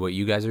updates to what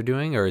you guys are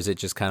doing, or is it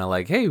just kind of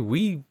like, hey,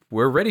 we're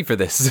ready for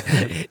this?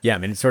 Yeah, I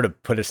mean, it sort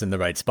of put us in the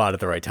right spot at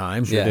the right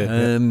time.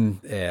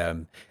 Yeah.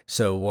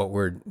 So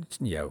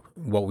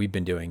what we've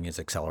been doing is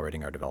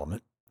accelerating our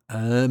development.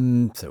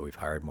 So we've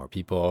hired more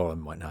people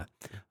and whatnot.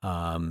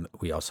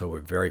 We also were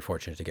very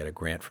fortunate to get a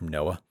grant from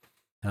NOAA.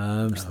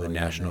 The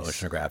National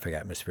Oceanographic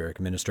Atmospheric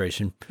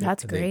Administration.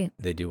 That's great.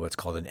 They do what's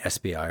called an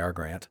SBIR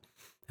grant.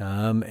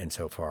 And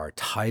so for our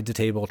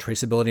tied-to-table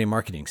traceability and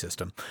marketing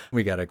system,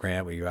 we got a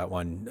grant. We got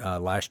one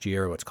last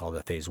year, what's called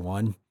a phase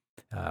 1,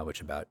 which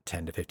about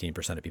 10 to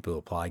 15% of people who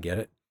apply get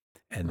it.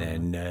 And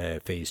then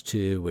phase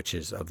 2, which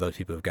is of those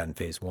people who've gotten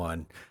phase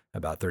 1,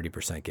 about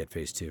 30% get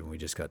phase 2. And we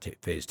just got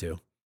phase 2.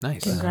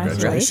 Nice.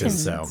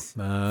 Congratulations. So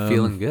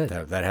feeling good.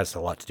 That has a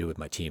lot to do with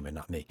my team and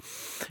not me.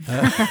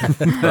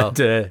 Well,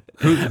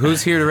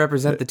 who's here to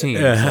represent the team?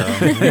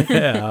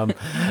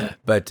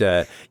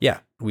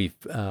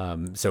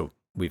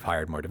 We've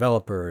hired more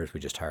developers. We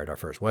just hired our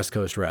first West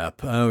Coast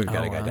rep. We've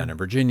got a guy down in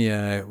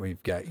Virginia.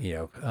 We've got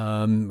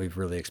we've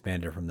really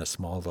expanded from this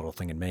small little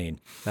thing in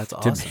Maine. That's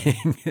awesome.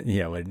 To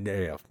being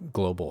a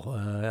global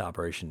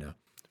operation now.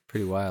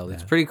 Pretty wild.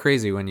 It's pretty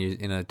crazy when you're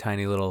in a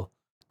tiny little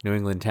New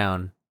England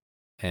town.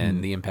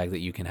 And the impact that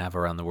you can have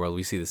around the world.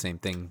 We see the same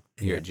thing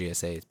here at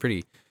GSA. It's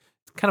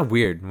kind of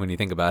weird when you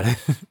think about it.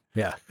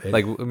 Yeah.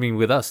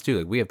 With us too.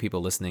 Like we have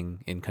people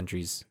listening in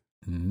countries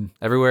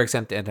everywhere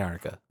except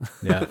Antarctica.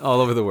 Yeah.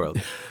 All over the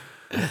world.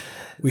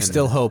 We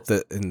still hope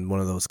that in one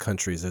of those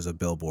countries there's a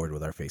billboard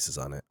with our faces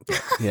on it.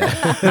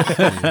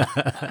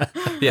 Yeah.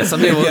 Yeah.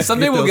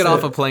 Someday we'll get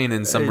off a plane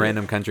in some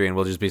random country and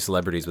we'll just be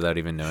celebrities without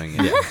even knowing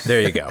it. Yeah.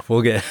 There you go.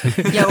 We'll get.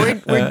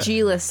 Yeah, we're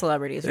G-list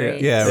celebrities, right?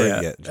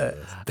 Yeah,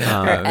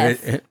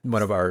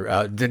 One of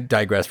our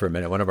digress for a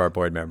minute. One of our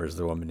board members is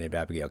a woman named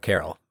Abigail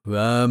Carroll,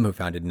 who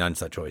founded None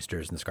Such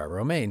Oysters in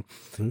Scarborough, Maine.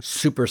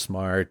 Super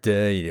smart.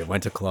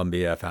 Went to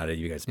Columbia. Founded.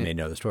 You guys may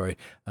know the story.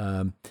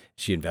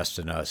 She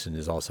invested in us and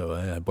is also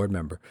a board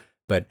member.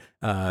 But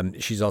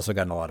she's also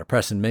gotten a lot of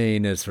press in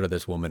Maine as sort of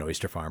this woman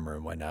oyster farmer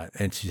and whatnot.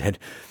 And she had,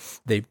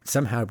 they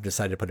somehow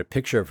decided to put a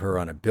picture of her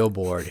on a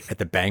billboard at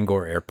the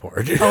Bangor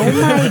airport. Oh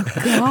my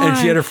God. And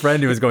she had a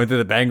friend who was going through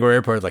the Bangor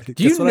airport like,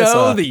 do you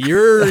know that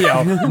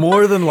you're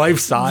more than life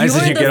size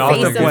as you get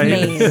off the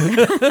plane?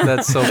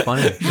 That's so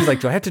funny. She's like,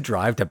 do I have to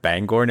drive to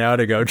Bangor now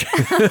to go?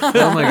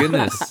 Oh my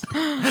goodness.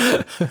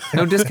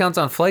 No discounts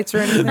on flights or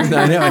anything? No,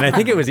 and I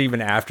think it was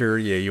even after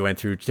you went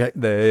through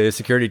the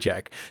security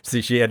check. So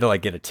she had to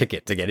get a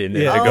ticket to get in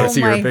there to go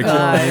see her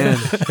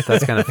picture.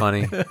 That's kind of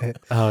funny.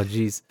 Oh,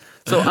 geez.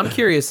 So I'm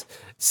curious,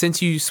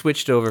 since you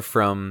switched over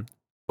from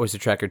Oyster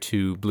Tracker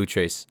to Blue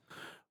Trace,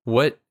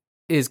 what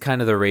is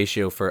kind of the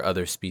ratio for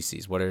other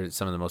species? What are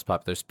some of the most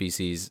popular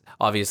species?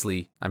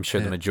 Obviously, I'm sure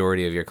the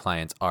majority of your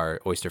clients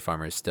are oyster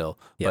farmers still,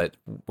 but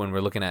when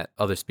we're looking at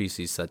other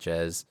species such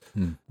as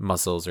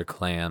mussels or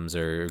clams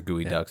or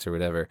gooey ducks or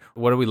whatever,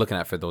 what are we looking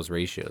at for those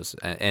ratios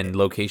and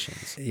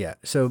locations? Yeah,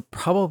 so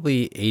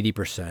probably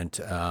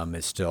 80%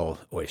 is still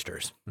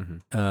oysters.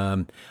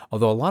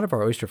 Although a lot of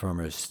our oyster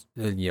farmers,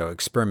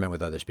 experiment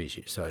with other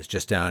species. So I was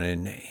just down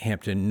in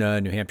Hampton,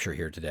 New Hampshire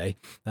here today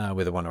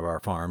with one of our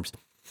farms.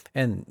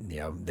 And,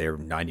 they're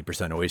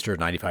 90% oysters,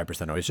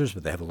 95% oysters,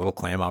 but they have a little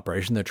clam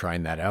operation. They're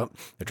trying that out.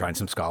 They're trying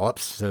some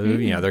scallops. So,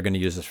 they're going to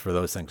use this for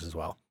those things as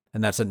well.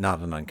 And that's not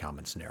an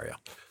uncommon scenario.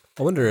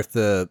 I wonder if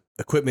the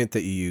equipment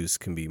that you use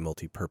can be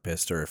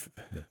multi-purposed, or if,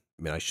 I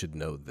mean, I should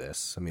know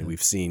this. I mean,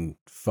 we've seen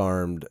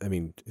farmed, I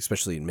mean,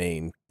 especially in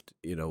Maine,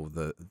 you know,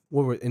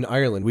 in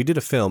Ireland, we did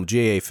a film,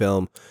 GAA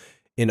film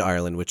in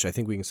Ireland, which I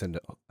think we can send,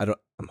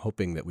 I'm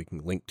hoping that we can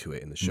link to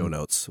it in the show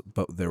notes,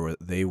 but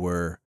they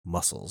were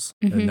mussels.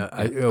 Mhm.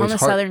 And, it On was the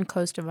hard- southern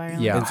coast of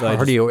Ireland. Yeah, And so I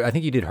I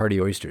think you did Hardy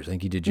Oysters. I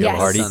think you did Joe Yes.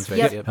 Hardy, Sounds right.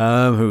 Yep. Yep.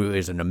 who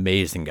is an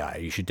amazing guy.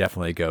 You should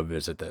definitely go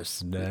visit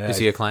this. Is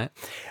he a client?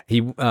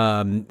 He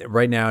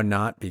right now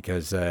not,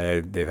 because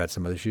they've had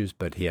some other issues,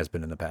 but he has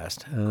been in the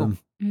past.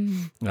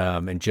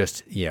 And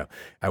just,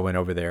 I went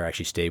over there,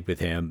 actually stayed with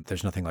him.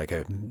 There's nothing like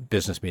a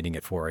business meeting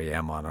at 4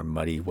 a.m. on a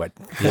muddy, wet.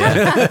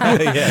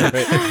 Yeah, right.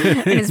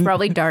 And it's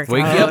probably dark.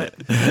 Wake out. up.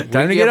 Time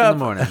to Wake get up up in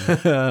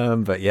the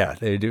morning. But yeah,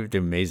 they do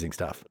amazing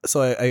stuff.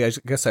 So I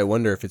guess I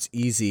wonder if it's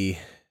easy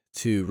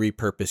to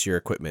repurpose your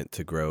equipment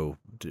to grow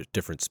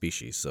different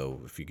species.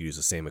 So if you could use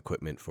the same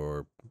equipment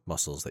for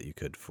mussels that you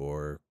could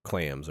for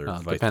clams, or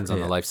vice Depends on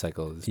versa. the life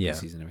cycle of the Yeah,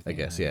 species and everything. I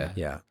guess, yeah.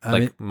 Yeah.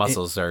 Like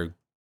mussels are,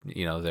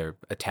 they're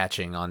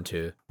attaching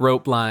onto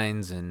rope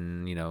lines,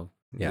 and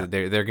Yeah.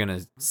 they're gonna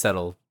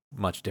settle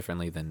much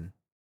differently than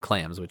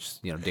clams,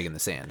 which dig in the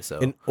sand. So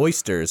And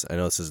oysters, I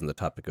know this isn't the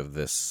topic of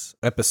this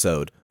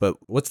episode, but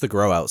what's the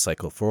grow out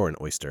cycle for an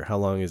oyster? How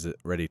long is it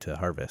ready to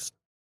harvest?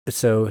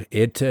 So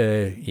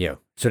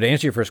so to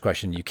answer your first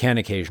question, you can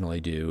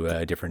occasionally do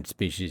different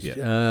species,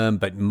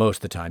 but most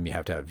of the time you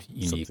have to have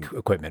unique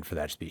equipment for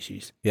that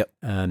species. Yep.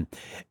 And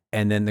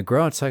then the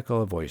grow out cycle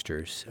of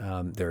oysters,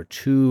 there are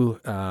two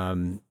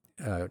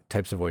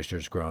types of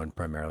oysters grown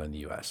primarily in the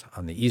U.S.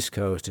 On the East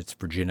Coast, it's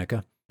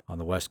Virginica. On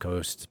the West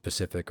Coast, it's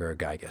Pacific or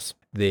Gygas.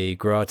 The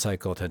grow out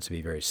cycle tends to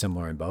be very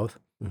similar in both.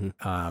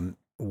 Mhm.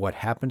 What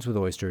happens with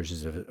oysters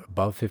is if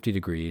above 50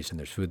 degrees and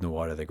there's food in the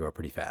water, they grow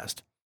pretty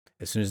fast.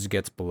 As soon as it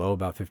gets below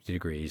about 50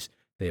 degrees,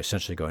 they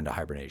essentially go into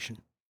hibernation.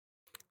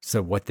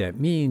 So what that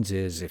means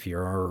is if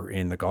you're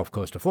in the Gulf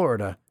Coast of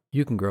Florida,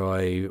 you can grow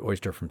a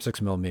oyster from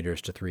 6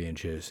 millimeters to 3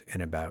 inches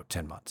in about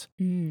 10 months.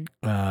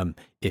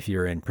 If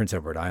you're in Prince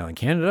Edward Island,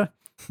 Canada,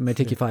 it might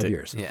take you 5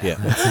 years. Yeah.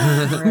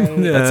 Right.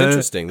 That's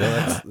interesting. No,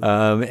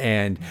 that's,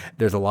 And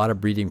there's a lot of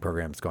breeding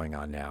programs going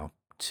on now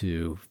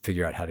to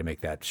figure out how to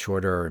make that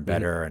shorter and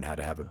better, and how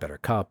to have a better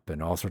cup,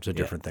 and all sorts of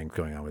different things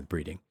going on with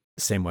breeding.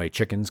 Same way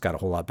chickens got a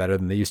whole lot better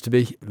than they used to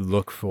be.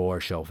 Look for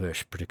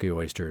shellfish, particularly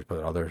oysters, but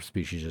other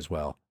species as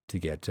well, to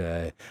get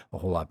a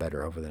whole lot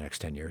better over the next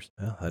 10 years.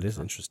 well, that is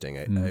interesting.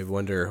 I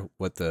wonder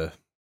what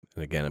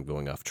and again, I'm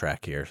going off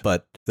track here,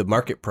 but the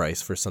market price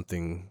for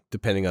something,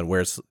 depending on where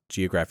it's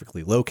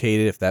geographically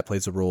located, if that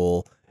plays a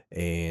role,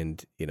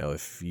 and,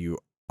 if you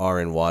are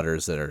in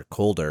waters that are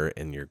colder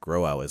and your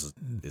grow out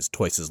is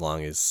twice as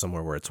long as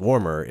somewhere where it's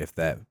warmer, if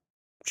that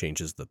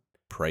changes the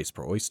price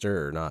per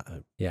oyster or not.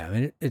 Yeah, I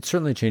mean, it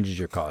certainly changes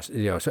your cost.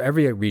 So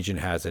every region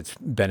has its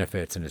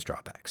benefits and its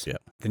drawbacks. Yeah.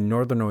 The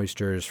northern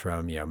oysters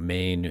from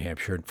Maine, New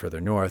Hampshire, and further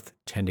north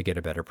tend to get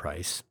a better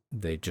price.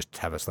 They just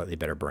have a slightly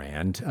better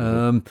brand.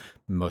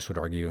 Most would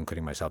argue,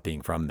 including myself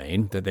being from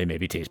Maine, that they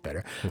maybe taste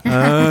better. But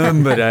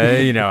I'm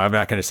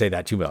not going to say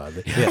that too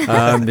loudly,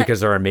 because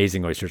there are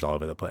amazing oysters all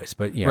over the place.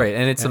 But right,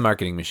 and it's a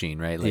marketing machine,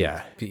 right?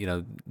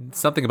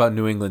 Something about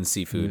New England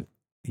seafood.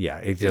 Yeah,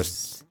 it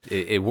just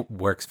It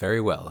works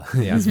very well.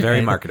 Yeah. It's very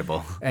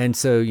marketable. And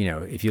so,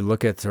 if you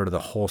look at sort of the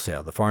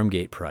wholesale, the farm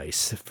gate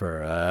price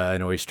for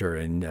an oyster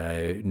in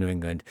New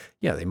England,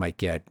 they might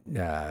get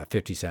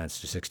 50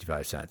 cents to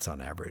 65 cents on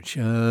average.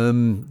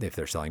 If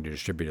they're selling to a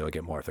distributor, they'll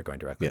get more if they're going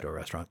directly to a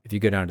restaurant. If you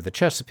go down to the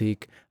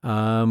Chesapeake,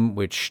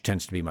 which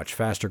tends to be much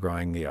faster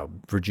growing,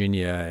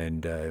 Virginia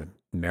and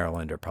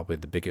Maryland are probably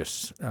the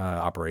biggest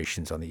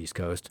operations on the East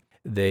Coast.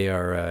 They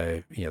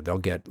are, they'll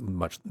get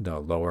much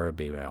lower,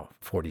 be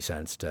 40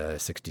 cents to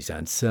 60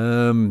 cents,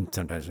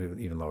 sometimes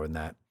even lower than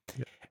that.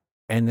 Yeah.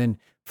 And then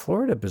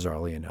Florida,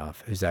 bizarrely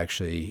enough, is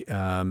actually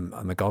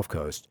on the Gulf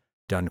Coast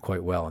done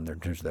quite well in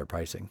terms of their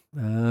pricing.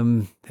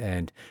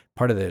 And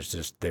part of it is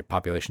just their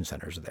population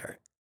centers are there,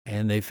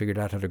 and they figured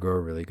out how to grow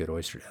a really good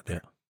oyster down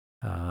there.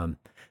 Yeah.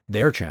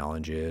 Their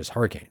challenge is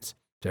hurricanes.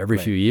 So every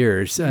few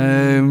years,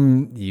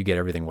 you get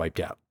everything wiped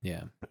out.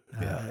 Yeah.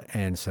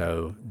 And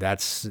so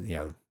that's,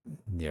 you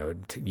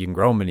can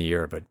grow them in a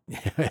year, but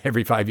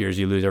every 5 years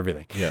you lose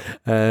everything. Yeah.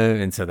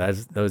 And so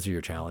those are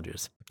your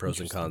challenges. Pros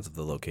and cons of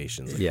the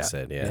locations, like Yeah. you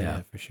said.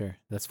 Yeah, for sure.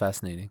 That's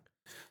fascinating.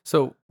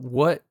 So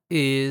what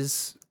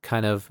is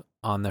kind of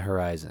on the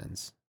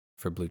horizons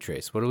for Blue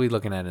Trace? What are we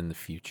looking at in the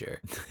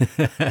future?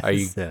 Are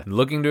you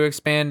looking to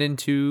expand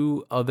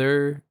into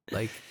other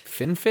like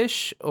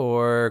finfish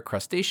or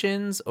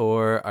crustaceans,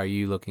 or are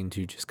you looking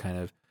to just kind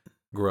of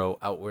grow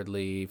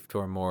outwardly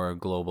for a more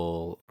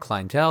global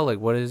clientele? Like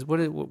what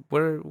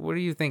do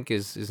you think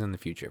is in the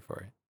future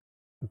for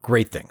it?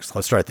 Great things.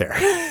 Let's start there.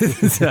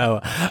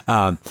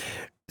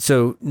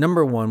 So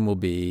number one will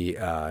be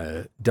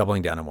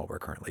doubling down on what we're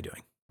currently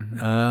doing.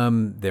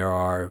 There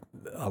are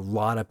a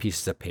lot of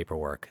pieces of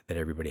paperwork that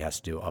everybody has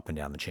to do up and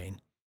down the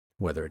chain.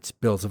 whether it's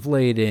bills of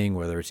lading,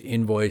 whether it's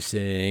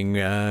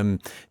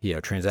invoicing,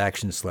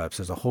 transaction slips.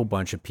 There's a whole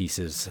bunch of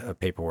pieces of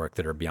paperwork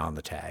that are beyond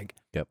the tag.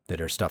 Yep.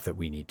 That are stuff that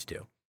we need to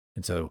do.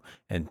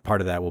 And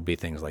part of that will be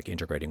things like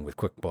integrating with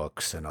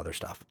QuickBooks and other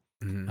stuff.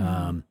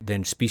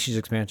 Then species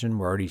expansion,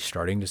 we're already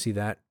starting to see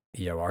that.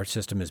 Our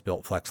system is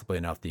built flexibly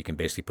enough that you can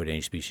basically put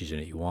any species in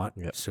it you want.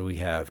 Yep. So we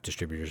have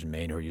distributors in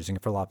Maine who are using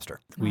it for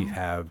lobster. We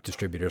have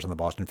distributors on the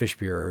Boston Fish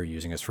Bureau who are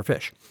using us for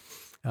fish.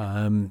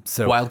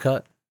 So Wild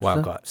caught.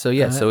 So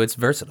yeah, so it's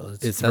versatile.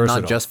 It's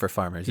versatile. Not just for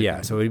farmers.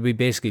 Yeah, so we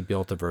basically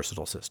built a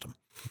versatile system.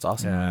 It's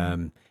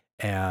awesome.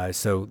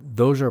 So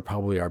those are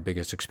probably our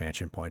biggest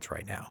expansion points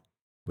right now,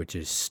 which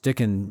is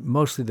sticking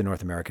mostly the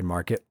North American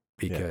market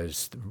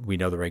because we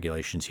know the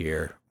regulations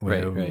here.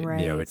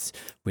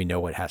 We know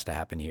what has to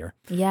happen here.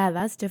 Yeah,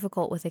 that's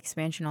difficult with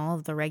expansion. All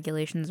of the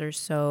regulations are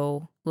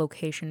so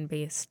location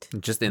based.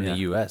 Just in the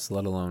U.S.,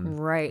 let alone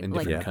in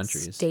different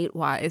countries.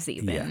 State-wise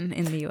even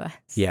in the U.S.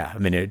 Yeah, I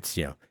mean, it's,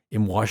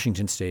 in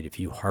Washington State, if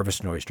you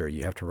harvest an oyster,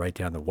 you have to write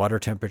down the water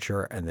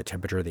temperature and the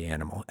temperature of the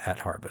animal at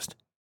harvest.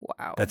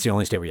 Wow. That's the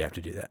only state where you have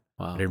to do that.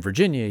 Wow. But in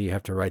Virginia, you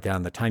have to write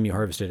down the time you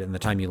harvested it and the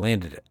time you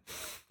landed it.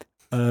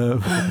 Oh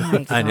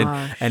my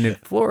gosh. And in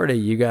Florida,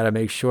 you got to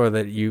make sure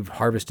that you've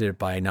harvested it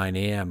by 9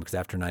 a.m. because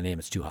after 9 a.m.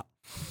 it's too hot.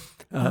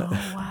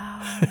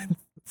 Wow.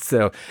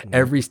 So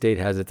every state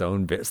has its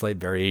own slight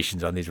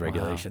variations on these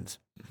regulations.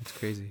 It's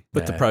crazy.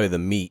 But probably the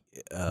meat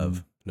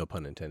of, no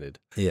pun intended,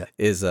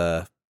 is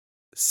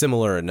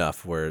similar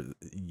enough where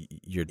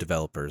your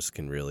developers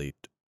can really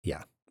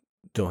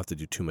don't have to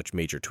do too much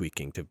major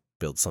tweaking to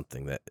build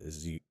something that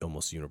is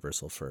almost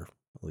universal for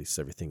at least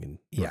everything in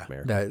North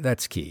America.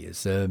 That's key,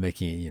 is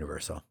making it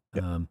universal.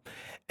 Yep.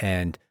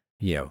 And,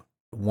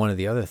 one of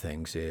the other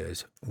things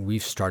is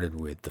we've started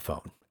with the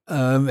phone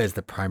as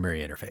the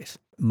primary interface.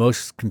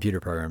 Most computer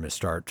programs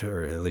start,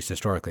 or at least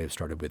historically, have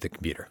started with the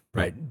computer,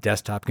 right?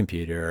 Desktop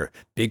computer,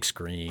 big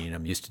screen.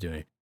 I'm used to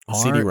doing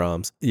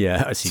CD-ROMs.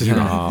 Yeah,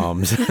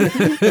 CD-ROMs.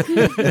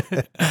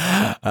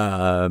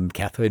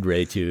 Cathode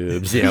ray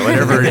tubes,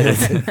 whatever it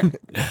is.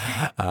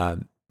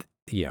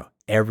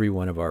 Every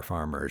one of our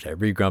farmers,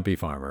 every grumpy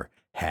farmer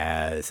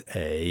has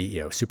a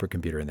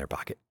supercomputer in their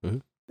pocket. Mm-hmm.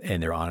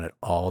 And they're on it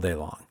all day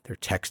long. They're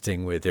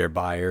texting with their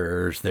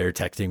buyers, they're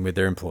texting with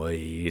their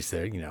employees,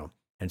 and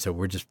so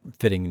we're just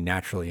fitting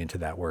naturally into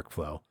that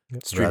workflow.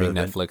 Streaming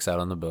Netflix out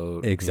on the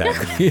boat.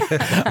 Exactly.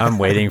 I'm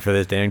waiting for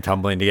this dang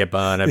tumbling to get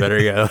done. I better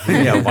go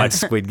watch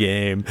Squid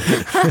Game.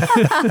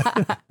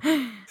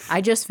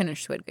 I just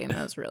finished Squid Game.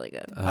 That was really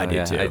good. I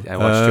did too. I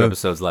watched 2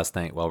 episodes last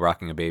night while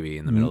rocking a baby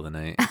in the middle of the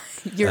night.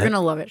 You're going to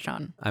love it,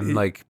 Sean. I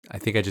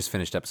think I just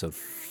finished episode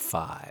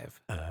 5.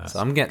 So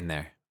I'm getting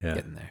there.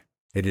 Getting there.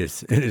 It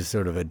is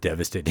sort of a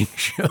devastating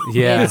show.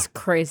 Yeah. It's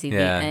crazy. The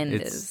end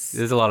is...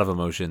 There's a lot of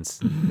emotions.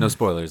 No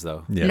spoilers,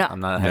 though. Yeah.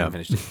 No. I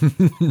haven't finished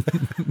it.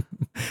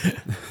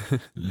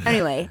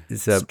 Anyway,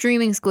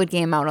 streaming Squid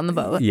Game out on the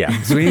boat. Yeah,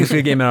 streaming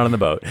Squid Game out on the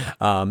boat.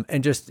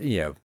 And just,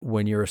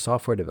 when you're a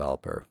software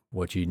developer,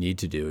 what you need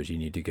to do is you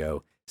need to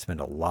go spend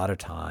a lot of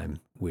time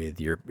with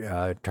your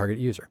target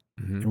user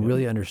and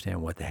really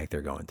understand what the heck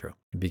they're going through.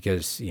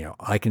 Because,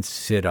 I can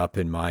sit up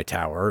in my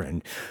tower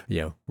and,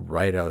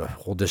 write a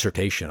whole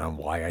dissertation on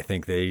why I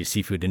think the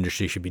seafood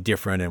industry should be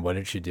different and what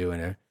it should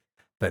do.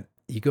 But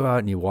you go out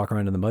and you walk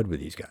around in the mud with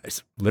these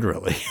guys,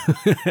 literally,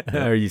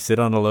 or you sit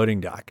on a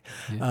loading dock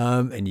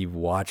and you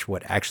watch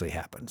what actually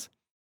happens.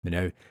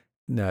 3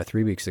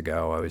 weeks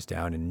ago, I was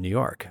down in New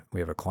York. We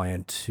have a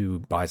client who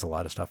buys a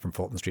lot of stuff from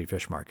Fulton Street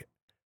Fish Market,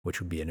 which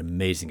would be an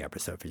amazing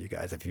episode for you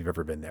guys if you've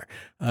ever been there.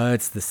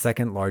 It's the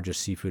second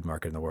largest seafood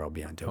market in the world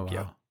behind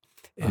Tokyo.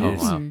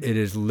 It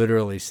is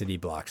literally city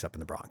blocks up in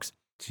the Bronx.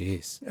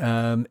 Jeez.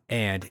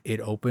 And it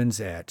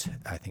opens at,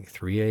 I think,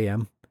 3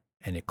 a.m.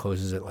 and it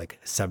closes at like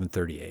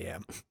 7:30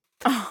 a.m.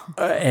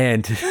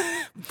 And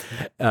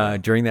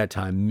during that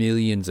time,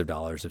 millions of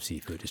dollars of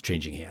seafood is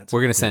changing hands.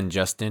 We're going to send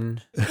Justin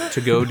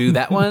to go do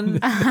that one.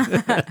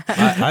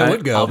 I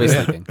would go. I'll be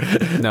sleeping.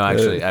 No,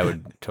 actually, I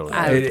would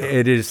totally.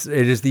 It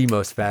is the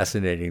most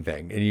fascinating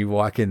thing. And you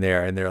walk in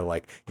there and they're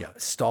like,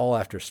 stall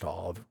after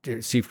stall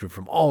of seafood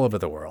from all over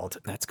the world.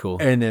 That's cool.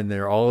 And then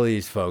there are all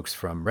these folks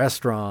from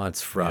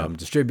restaurants, from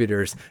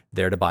distributors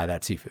there to buy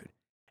that seafood.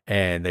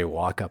 And they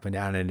walk up and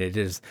down, and it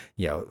is,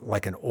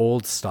 like an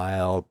old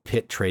style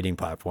pit trading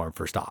platform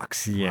for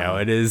stocks.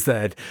 It is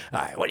that,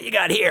 what do you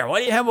got here? What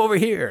do you have over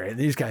here? And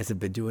these guys have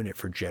been doing it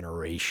for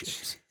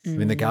generations. I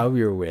mean, the guy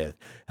we were with,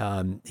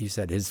 he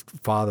said his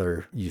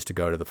father used to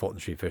go to the Fulton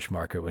Street Fish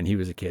Market when he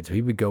was a kid. So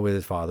he would go with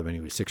his father when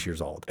he was 6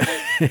 years old.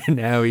 And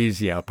now he's,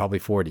 probably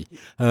 40,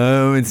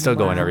 and still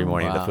going every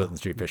morning to the Fulton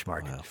Street Fish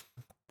Market. Wow.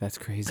 That's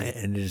crazy.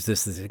 And it is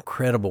this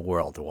incredible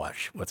world to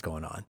watch what's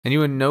going on. And you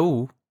wouldn't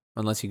know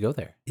unless you go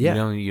there.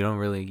 Yeah. You don't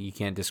really, you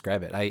can't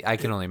describe it. I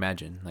can only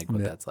imagine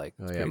what that's like.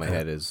 Oh yeah, my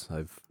head is,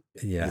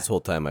 this whole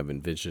time I've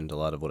envisioned a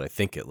lot of what I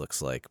think it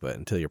looks like, but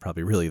until you're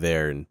probably really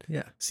there and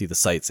see the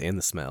sights and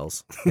the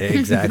smells.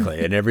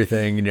 Exactly. And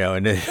everything,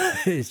 and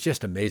it's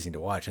just amazing to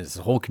watch. And it's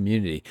a whole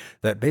community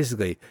that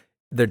basically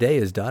their day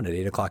is done at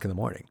 8 o'clock in the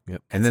morning.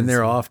 Yep. And then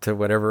they're off to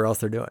whatever else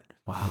they're doing.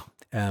 Wow.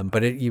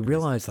 But you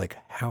realize like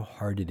how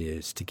hard it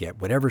is to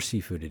get whatever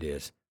seafood it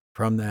is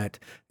from that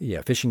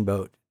fishing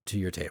boat to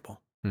your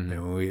table.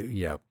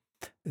 Mhm.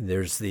 And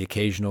there's the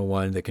occasional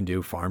one that can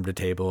do farm to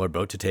table or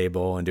boat to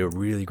table and do a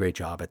really great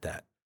job at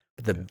that.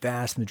 But the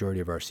vast majority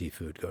of our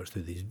seafood goes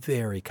through these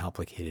very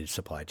complicated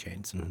supply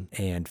chains,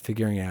 and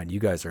figuring out, you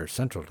guys are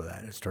central to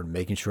that. It's sort of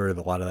making sure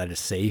that a lot of that is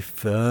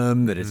safe,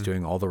 that it's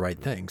doing all the right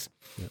things.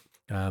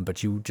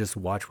 But you just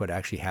watch what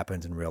actually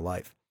happens in real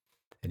life,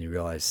 and you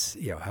realize,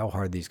 how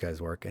hard these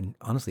guys work, and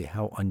honestly,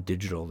 how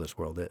undigital this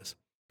world is.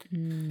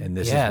 And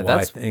this is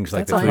why things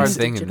like that's a hard food-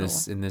 thing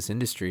in this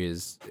industry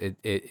is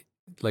it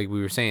like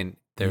we were saying,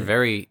 they're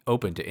very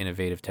open to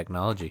innovative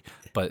technology,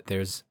 but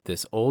there's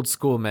this old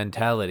school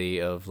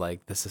mentality of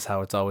like, this is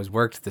how it's always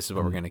worked, this is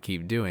what we're going to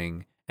keep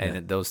doing,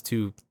 and those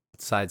two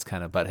sides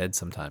kind of butt heads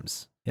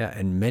sometimes. Yeah,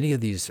 and many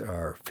of these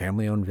are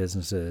family-owned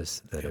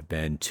businesses that have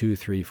been 2,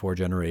 3, 4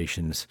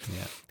 generations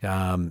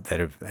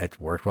that have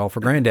worked well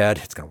for Granddad.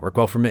 It's going to work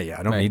well for me.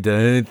 I don't need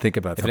to think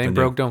about If it something ain't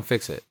new. broke, don't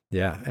fix it.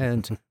 Yeah,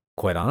 and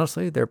quite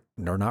honestly, they're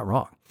not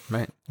wrong.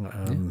 Right.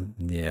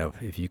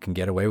 If you can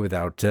get away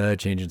without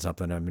changing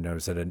something. I mean, I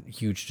was at a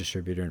huge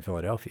distributor in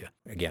Philadelphia,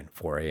 again,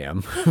 4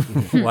 a.m.,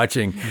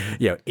 watching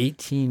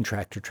 18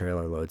 tractor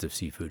trailer loads of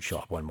seafood show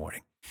up one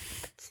morning.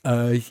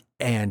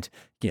 And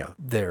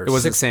there's It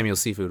wasn't Samuel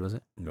Seafood, was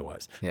it? It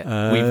was.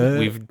 Yeah.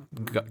 We've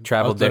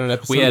traveled I've done there. an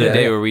episode We had a of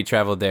day that. where we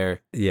traveled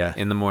there Yeah.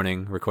 in the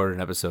morning, recorded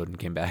an episode, and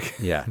came back.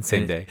 Yeah, Same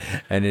and day.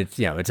 And it's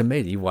it's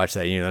amazing. You watch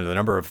that, the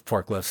number of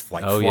forklifts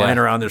Oh, flying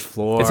yeah. around this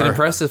floor. It's an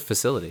impressive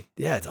facility.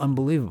 Yeah, it's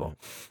unbelievable.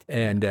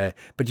 And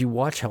but you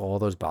watch how all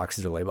those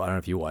boxes are labeled. I don't know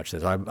if you watch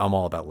this. I'm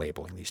all about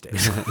labeling these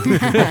days.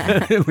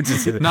 Which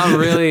is Not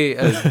really,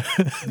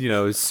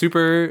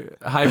 super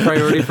high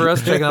priority for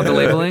us checking out the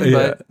labeling,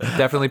 but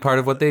definitely part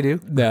of what they do.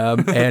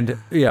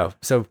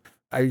 So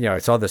I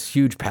saw this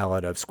huge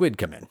pallet of squid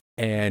come in,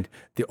 and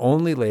the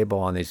only label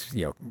on these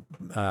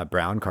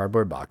brown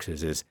cardboard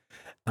boxes is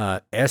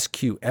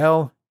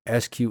SQL,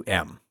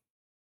 SQM,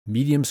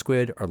 medium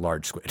squid or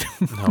large squid.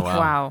 Oh wow!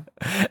 Wow.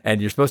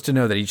 And you're supposed to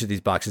know that each of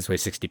these boxes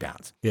weighs 60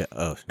 pounds. Yeah.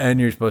 Oh, And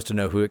you're supposed to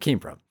know who it came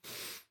from.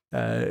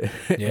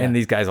 And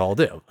these guys all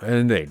do,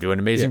 and they do an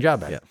amazing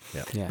job at it.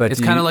 Yeah. But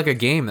It's kind of like a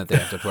game that they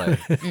have to play,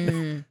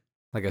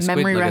 like a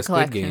Memory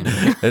squid game.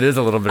 recollection. It is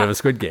a little bit of a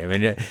squid game,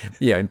 and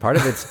and part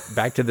of it's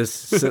back to this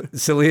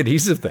silly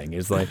adhesive thing.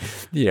 Is like,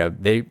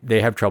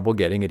 they have trouble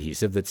getting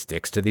adhesive that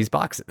sticks to these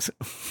boxes,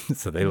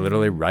 so they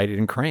literally write it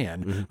in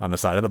crayon on the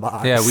side of the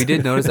box. Yeah, we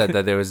did notice that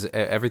there was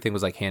everything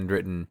was like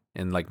handwritten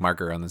in like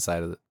marker on the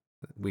side of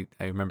the.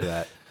 I remember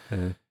that,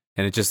 and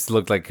it just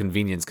looked like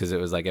convenience because it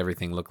was like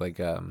everything looked like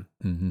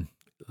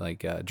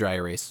dry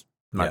erase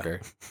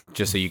marker,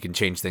 just so you can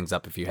change things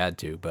up if you had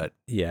to. But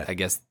I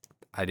guess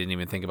I didn't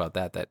even think about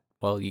that.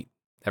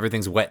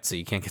 Everything's wet, so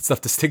you can't get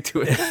stuff to stick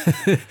to it.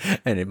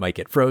 And it might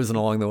get frozen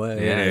along the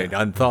way, and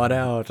unthawed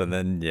out, and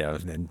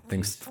then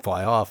things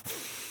fly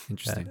off.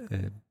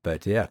 Interesting.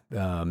 But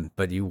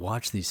you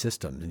watch these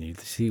systems and you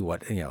see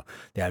what, the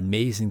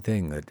amazing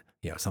thing that,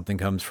 something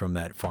comes from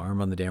that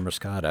farm on the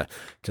Damariscotta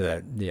to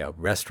that,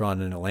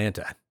 restaurant in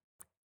Atlanta.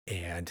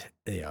 And,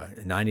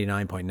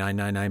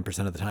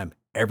 99.999% of the time,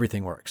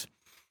 everything works.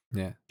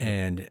 Yeah.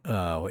 And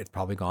it's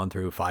probably gone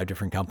through 5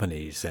 different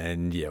companies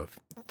and,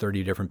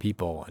 30 different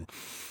people, and,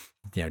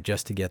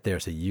 just to get there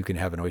so you can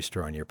have an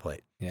oyster on your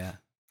plate. Yeah.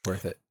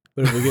 Worth it.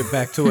 but if we get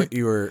back to what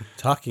you were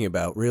talking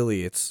about,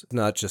 really, it's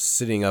not just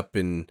sitting up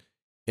in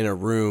a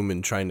room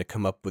and trying to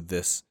come up with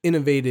this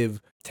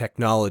innovative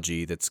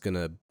technology that's going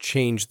to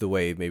change the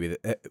way maybe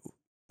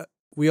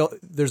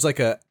there's like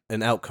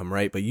an outcome,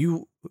 right? But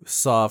you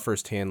saw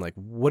firsthand, like,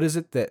 what is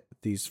it that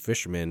these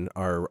fishermen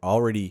are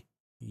already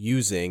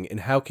using,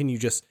 and how can you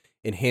just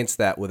enhance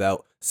that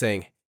without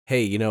saying,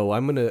 hey,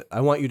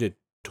 I want you to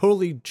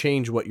totally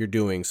change what you're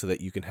doing so that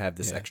you can have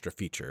this extra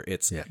feature.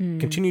 It's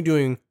continue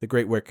doing the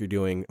great work you're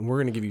doing, and we're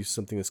going to give you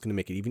something that's going to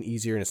make it even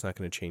easier, and it's not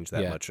going to change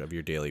that much of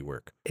your daily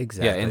work.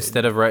 Exactly. Yeah,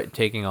 instead of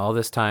taking all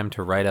this time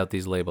to write out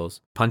these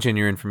labels, punch in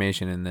your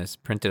information in this,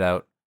 print it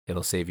out.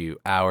 It'll save you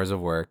hours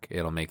of work.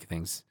 It'll make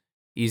things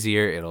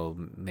easier. It'll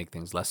make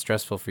things less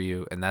stressful for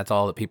you. And that's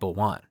all that people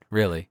want,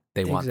 really.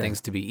 They want Exactly.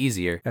 things to be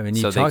easier. I mean,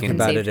 you so talk they can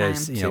about Save it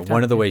as, time. Save one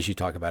time, of the ways you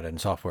talk about it in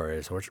software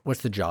is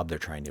what's the job they're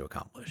trying to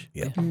accomplish.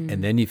 Yeah.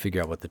 And then you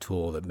figure out what the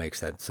tool that makes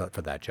that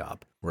for that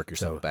job. Work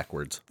yourself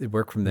backwards.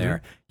 Work from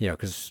there,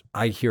 because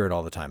I hear it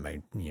all the time.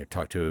 I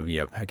talk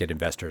to, I get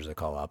investors that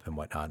call up and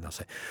whatnot, and they'll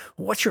say,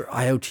 what's your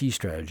IoT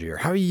strategy, or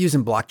how are you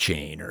using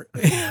blockchain, or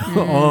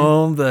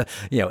all the,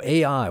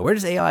 AI, where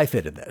does AI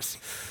fit in this?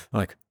 I'm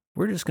like,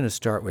 we're just going to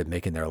start with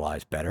making their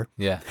lives better.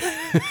 Yeah.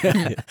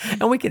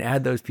 And we can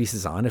add those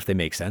pieces on if they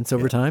make sense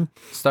over time.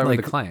 Start with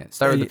Like, the client.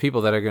 Start with the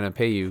people that are going to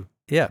pay you.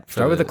 Yeah,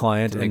 start with the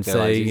client to make and their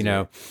lives say,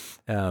 easier.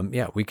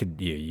 we could,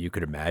 you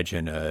could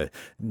imagine a,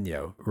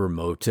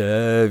 remote,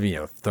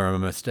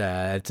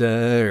 thermostat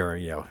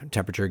or,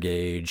 temperature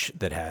gauge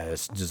that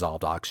has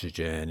dissolved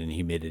oxygen and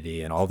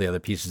humidity and all the other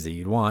pieces that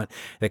you'd want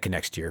that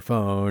connects to your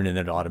phone and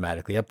it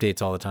automatically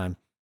updates all the time.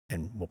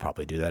 and we'll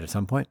probably do that at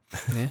some point.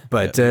 Yeah.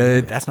 But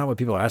that's not what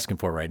people are asking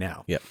for right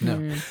now. Yep.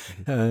 No.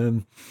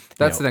 Um,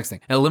 That's the next thing.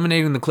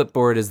 Eliminating the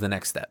clipboard is the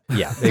next step.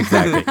 Yeah,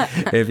 exactly.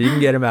 If you can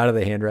get them out of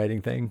the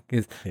handwriting thing,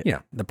 because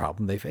the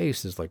problem they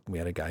face is like we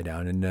had a guy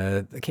down in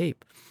the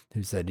Cape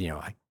who said,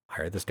 I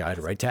hired this guy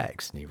to write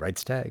tags, and he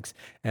writes tags,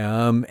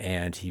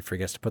 and he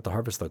forgets to put the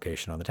harvest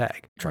location on the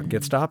tag. Truck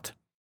gets stopped,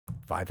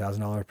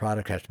 $5,000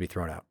 product has to be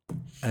thrown out,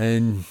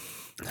 and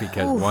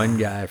because one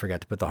guy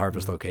forgot to put the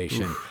harvest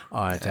location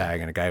on a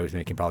tag, and a guy was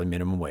making probably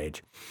minimum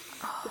wage.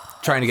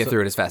 Trying to get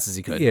through it as fast as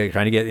he could. Yeah,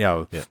 trying to get,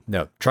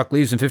 no, truck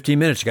leaves in 15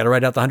 minutes. You got to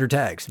write out the 100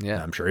 tags.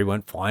 Yeah. I'm sure he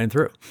went flying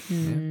through.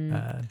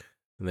 And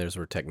there's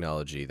where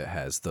technology that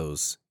has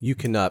those. You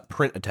cannot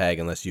print a tag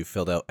unless you've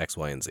filled out X,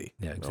 Y, and Z.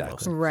 Yeah, exactly.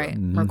 almost. Right.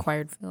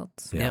 Required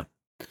fields. Yeah.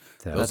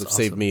 So Those have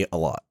saved awesome. me a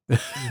lot.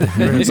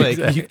 It's like,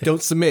 you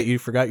don't submit. You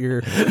forgot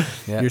your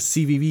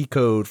CVV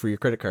code for your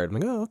credit card. I'm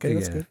like, oh, okay,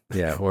 that's good.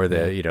 Yeah, or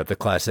the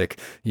classic,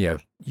 you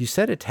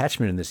said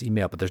attachment in this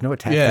email, but there's no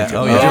attachment. Yeah. to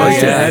Oh,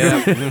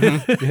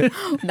 it. yeah.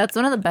 That's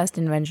one of the best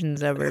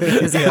inventions ever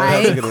because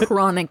I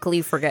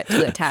chronically forget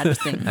to attach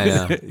things. I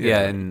know.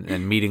 Yeah,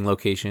 and meeting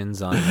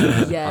locations on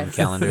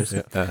calendars.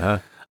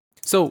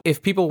 So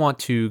if people want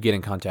to get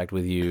in contact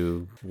with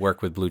you,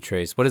 work with Blue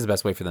Trace, what is the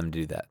best way for them to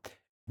do that?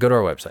 Go to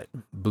our website,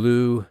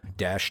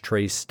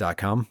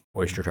 blue-trace.com.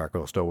 Oyster Talk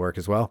will still work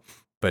as well,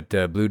 but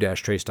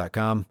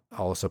blue-trace.com.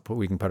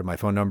 We can put my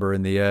phone number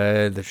in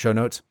the show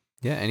notes.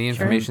 Yeah, any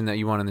information that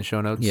you want in the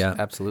show notes? Yeah.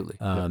 Absolutely.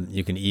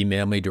 You can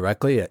email me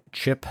directly at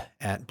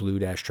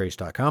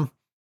chip@blue-trace.com,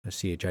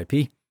 CHIP.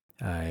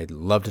 I'd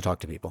love to talk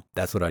to people.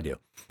 That's what I do.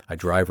 I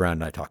drive around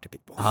and I talk to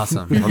people.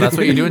 Awesome. Well, that's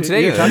what you're doing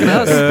today. You're talking to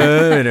us.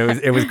 And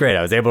it was great.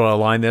 I was able to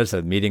align this,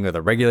 a meeting with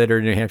a regulator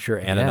in New Hampshire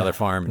and another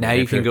farm. in Now New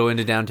you can Hampshire. go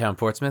into downtown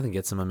Portsmouth and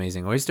get some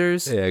amazing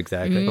oysters Yeah,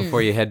 exactly.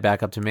 before you head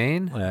back up to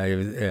Maine.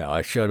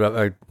 I showed up.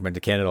 I went to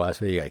Canada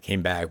last week. I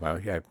came back.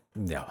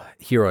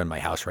 Hero in my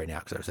house right now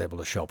because I was able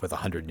to show up with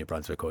 100 New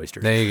Brunswick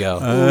oysters. There you go.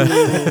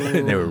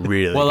 And they were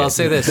really Well, good. I'll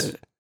say this.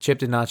 Chip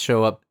did not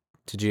show up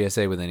to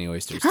GSA with any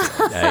oysters today.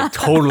 I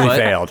totally But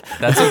failed.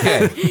 That's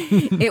okay.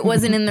 It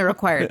wasn't in the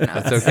required notes.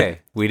 That's okay.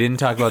 We didn't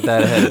talk about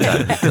that ahead of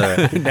time. It's all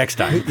right. Next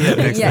time.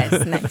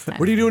 Yes, next time.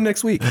 What are you doing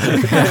next week?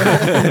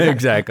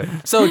 Exactly.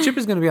 So Chip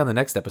is going to be on the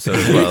next episode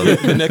as well.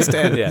 The next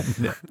 10. Yeah.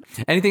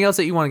 Anything else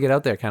that you want to get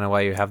out there, kind of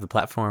while you have the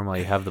platform, while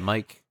you have the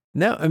mic?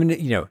 No, I mean,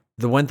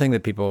 the one thing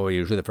that people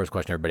usually the first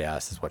question everybody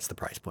asks is what's the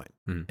price point?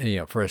 Mm.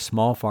 And, for a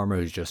small farmer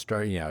who's just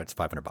starting, it's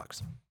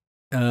 $500.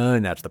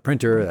 And that's the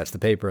printer, that's the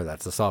paper,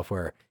 that's the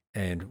software.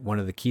 And one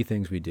of the key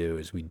things we do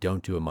is we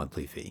don't do a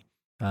monthly fee,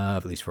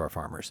 at least for our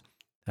farmers.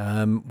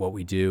 What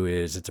we do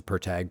is it's a per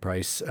tag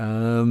price,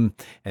 and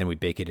we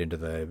bake it into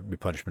the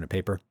replenishment of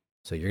paper.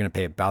 So you're going to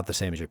pay about the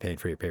same as you're paying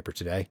for your paper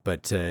today,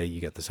 but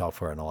you get the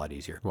software and a lot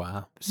easier.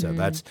 Wow. So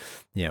that's,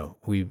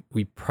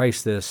 we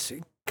price this.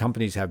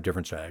 Companies have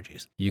different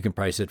strategies. You can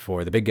price it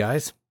for the big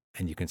guys,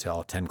 and you can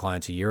sell 10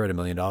 clients a year at $1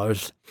 million.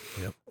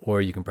 Yep.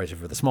 Or you can price it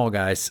for the small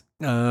guys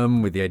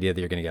with the idea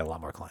that you're going to get a lot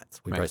more clients.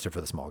 We price it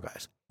for the small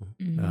guys.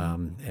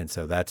 And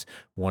so that's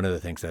one of the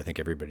things that I think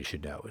everybody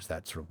should know is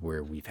that's sort of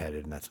where we've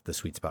headed, and that's the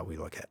sweet spot we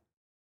look at.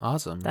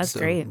 Awesome. That's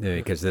great.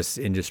 Because this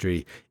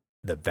industry,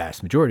 the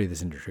vast majority of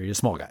this industry is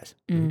small guys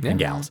Mhm. and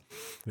gals.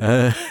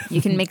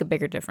 You can make a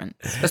bigger difference.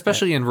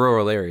 Especially in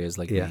rural areas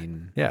like Yeah.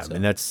 Maine. Yeah, So-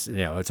 and that's,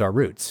 it's our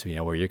roots,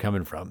 where you're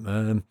coming from.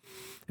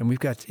 And we've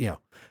got,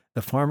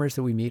 the farmers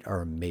that we meet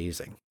are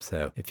amazing.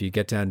 So if you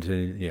get down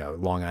to,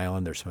 Long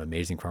Island, there's some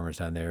amazing farmers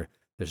down there.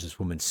 There's this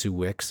woman, Sue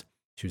Wicks.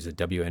 She was a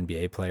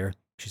WNBA player.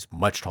 She's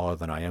much taller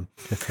than I am.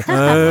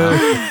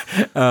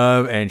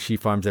 And she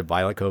farms at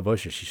Violet Cove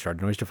Oysters. She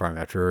started an oyster farm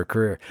after her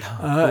career.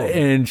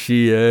 And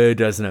she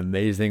does an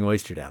amazing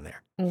oyster down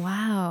there.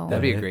 Wow.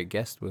 That'd be a great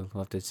guest. We'll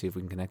have to see if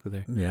we can connect with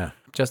her. Yeah,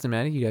 Justin,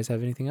 Maddie, you guys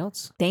have anything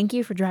else? Thank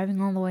you for driving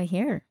all the way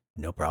here,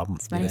 no problem.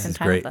 spending This some is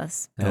time great. with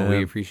us. No,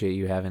 we appreciate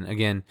you having,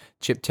 again,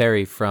 Chip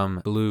Terry from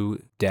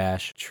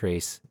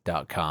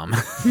blue-trace.com.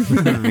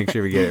 Make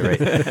sure we get it right.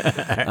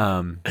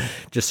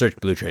 Just search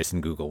Blue Trace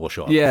in Google. We'll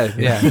show up. Yeah.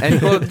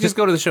 And just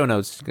go to the show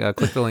notes. Click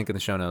the link in the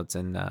show notes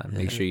and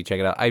make sure you check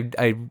it out.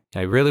 I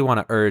really want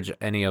to urge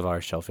any of our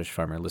Shellfish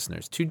Farmer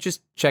listeners to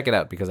just check it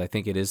out because I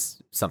think it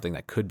is something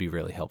that could be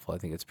really helpful. I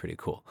think it's pretty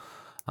cool.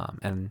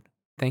 And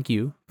thank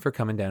you for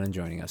coming down and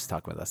joining us,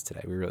 talking with us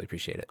today. We really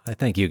appreciate it. I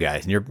thank you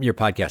guys. And your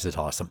podcast is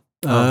awesome.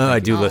 thank I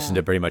you. do listen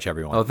to pretty much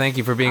everyone. Well, thank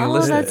you for being a Oh,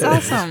 listener.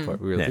 that's awesome. We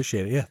really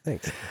Appreciate it. Yeah,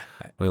 thanks.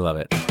 We love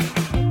it.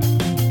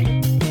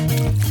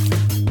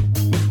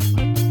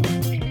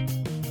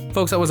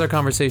 Folks, that was our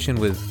conversation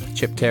with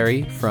Chip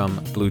Terry from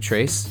Blue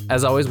Trace.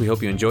 As always, we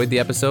hope you enjoyed the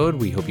episode.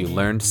 We hope you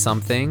learned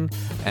something.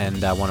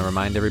 And I want to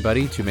remind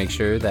everybody to make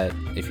sure that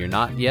if you're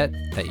not yet,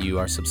 that you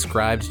are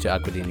subscribed to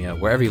Aquademia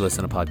wherever you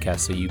listen to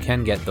podcasts so you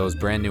can get those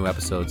brand new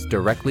episodes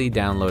directly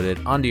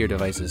downloaded onto your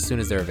device as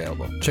soon as they're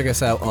available. Check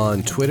us out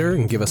on Twitter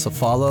and give us a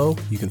follow.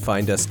 You can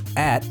find us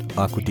at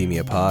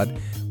Aquademia Pod.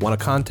 Want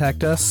to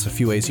contact us? A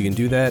few ways you can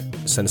do that.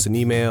 Send us an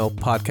email,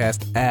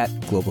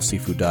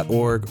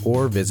 podcast@globalseafood.org,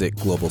 or visit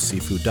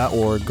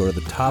globalseafood.org. Go to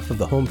the top of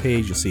the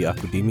homepage. You'll see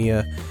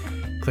Aquademia.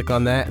 Click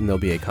on that, and there'll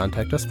be a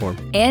contact us form.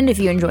 And if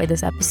you enjoyed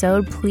this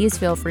episode, please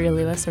feel free to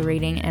leave us a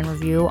rating and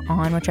review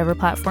on whichever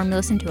platform you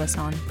listen to us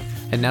on.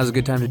 And now's a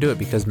good time to do it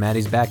because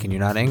Maddie's back and you're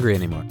not angry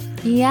anymore.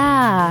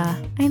 Yeah,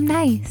 I'm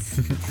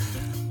nice.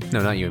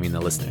 No, not you. I mean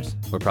the listeners.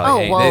 We're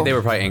probably they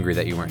were probably angry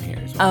that you weren't here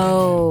as well.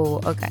 Oh,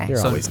 okay.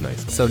 You're always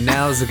nice. So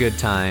now's a good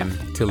time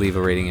to leave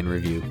a rating and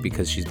review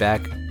because she's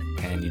back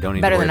and you don't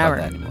need Better to worry than about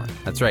ever. that anymore.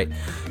 That's right.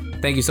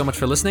 Thank you so much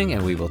for listening,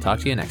 and we will talk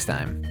to you next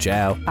time.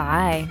 Ciao.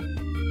 Bye.